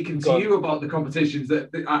before speaking to you about the competitions, that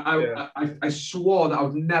I swore that I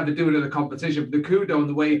would never do another competition. The Kudo and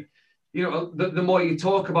the way, the more you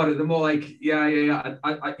talk about it, the more like,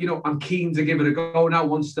 I'm keen to give it a go now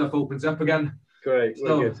once stuff opens up again. Great,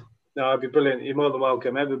 good. No, it'd be brilliant. You're more than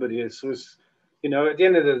welcome. Everybody is. At the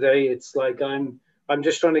end of the day, it's like I'm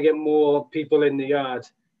just trying to get more people in the yard.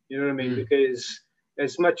 You know what I mean? Because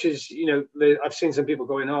as much as, I've seen some people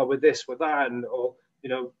going, with this, with that, or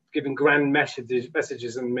giving grand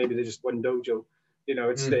messages and maybe they're just one dojo.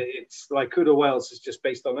 It's like Kudo Wales is just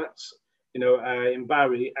based on us, in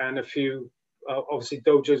Barry, and a few, obviously,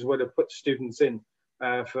 dojos where they put students in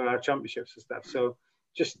for our championships and stuff. So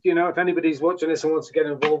just, if anybody's watching this and wants to get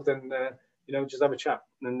involved, then, just have a chat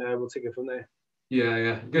and we'll take it from there.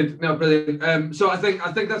 Yeah, good. No, brilliant. So I think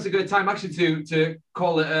that's a good time actually to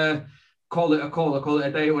call it a call it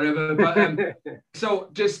a day or whatever. But so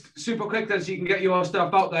just super quick then, so you can get your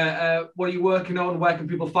stuff out there. What are you working on? Where can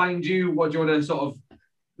people find you? What do you want to sort of?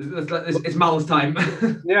 It's Mal's time.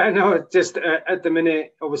 Yeah, no, just at the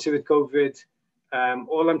minute, obviously with COVID,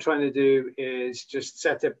 all I'm trying to do is just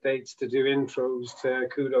set up dates to do intros to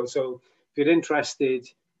Kudo. So if you're interested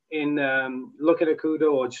in looking at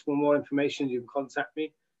Kudo or just want more information, you can contact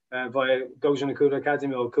me via Goju Kudo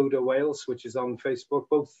Academy or Kudo Wales, which is on Facebook.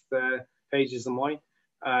 Both pages are mine.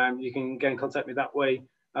 You can get in contact me that way.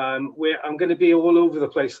 I'm going to be all over the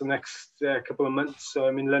place the next couple of months. So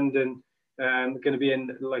I'm in London. I'm going to be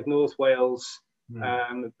in like North Wales,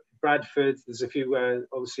 Bradford. There's a few,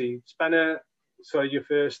 obviously, Spanner. So you're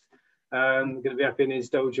first. I'm going to be up in his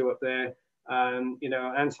dojo up there.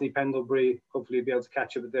 Anthony Pendlebury, hopefully be able to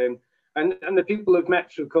catch up with them. And the people have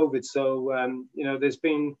met through COVID. So, there's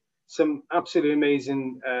been some absolutely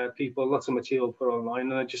amazing people, lots of material for online.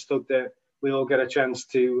 And I just hope that we all get a chance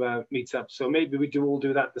to meet up. So maybe we all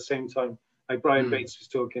do that at the same time. Like Brian Bates was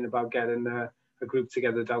talking about getting a group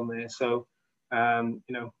together down there. So, I'm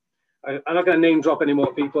not going to name drop any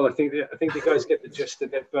more people. I think the guys get the gist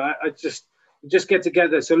of it. But I just get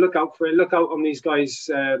together. So look out for it. Look out on these guys'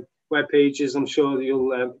 web pages. I'm sure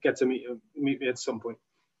you'll get to meet me at some point.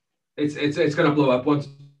 It's going to blow up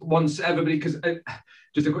once everybody. Because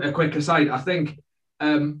just a quick aside, I think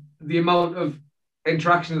the amount of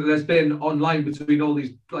interaction that there's been online between all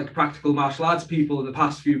these like practical martial arts people in the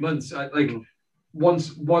past few months.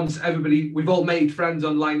 Once everybody, we've all made friends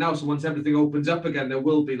online now, so once everything opens up again, there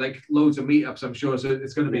will be like loads of meetups, I'm sure. So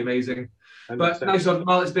it's going to be amazing. 100%. But nice one,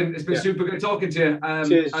 Mal. It's been super good talking to you.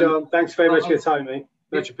 Cheers, John. Thanks very much for your time, mate.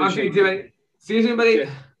 Much appreciated. See you soon, buddy.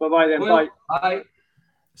 Bye-bye then. Bye. Bye.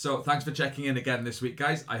 So thanks for checking in again this week,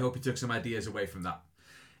 guys. I hope you took some ideas away from that.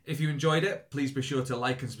 If you enjoyed it, please be sure to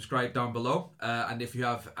like and subscribe down below. And if you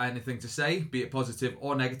have anything to say, be it positive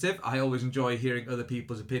or negative, I always enjoy hearing other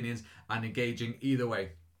people's opinions and engaging either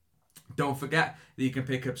way. Don't forget that you can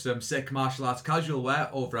pick up some sick martial arts casual wear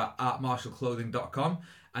over at artmartialclothing.com.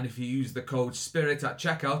 And if you use the code SPIRIT at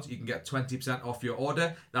checkout, you can get 20% off your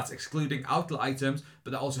order. That's excluding outlet items,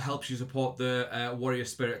 but that also helps you support the Warrior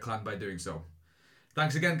Spirit clan by doing so.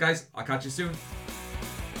 Thanks again, guys. I'll catch you soon.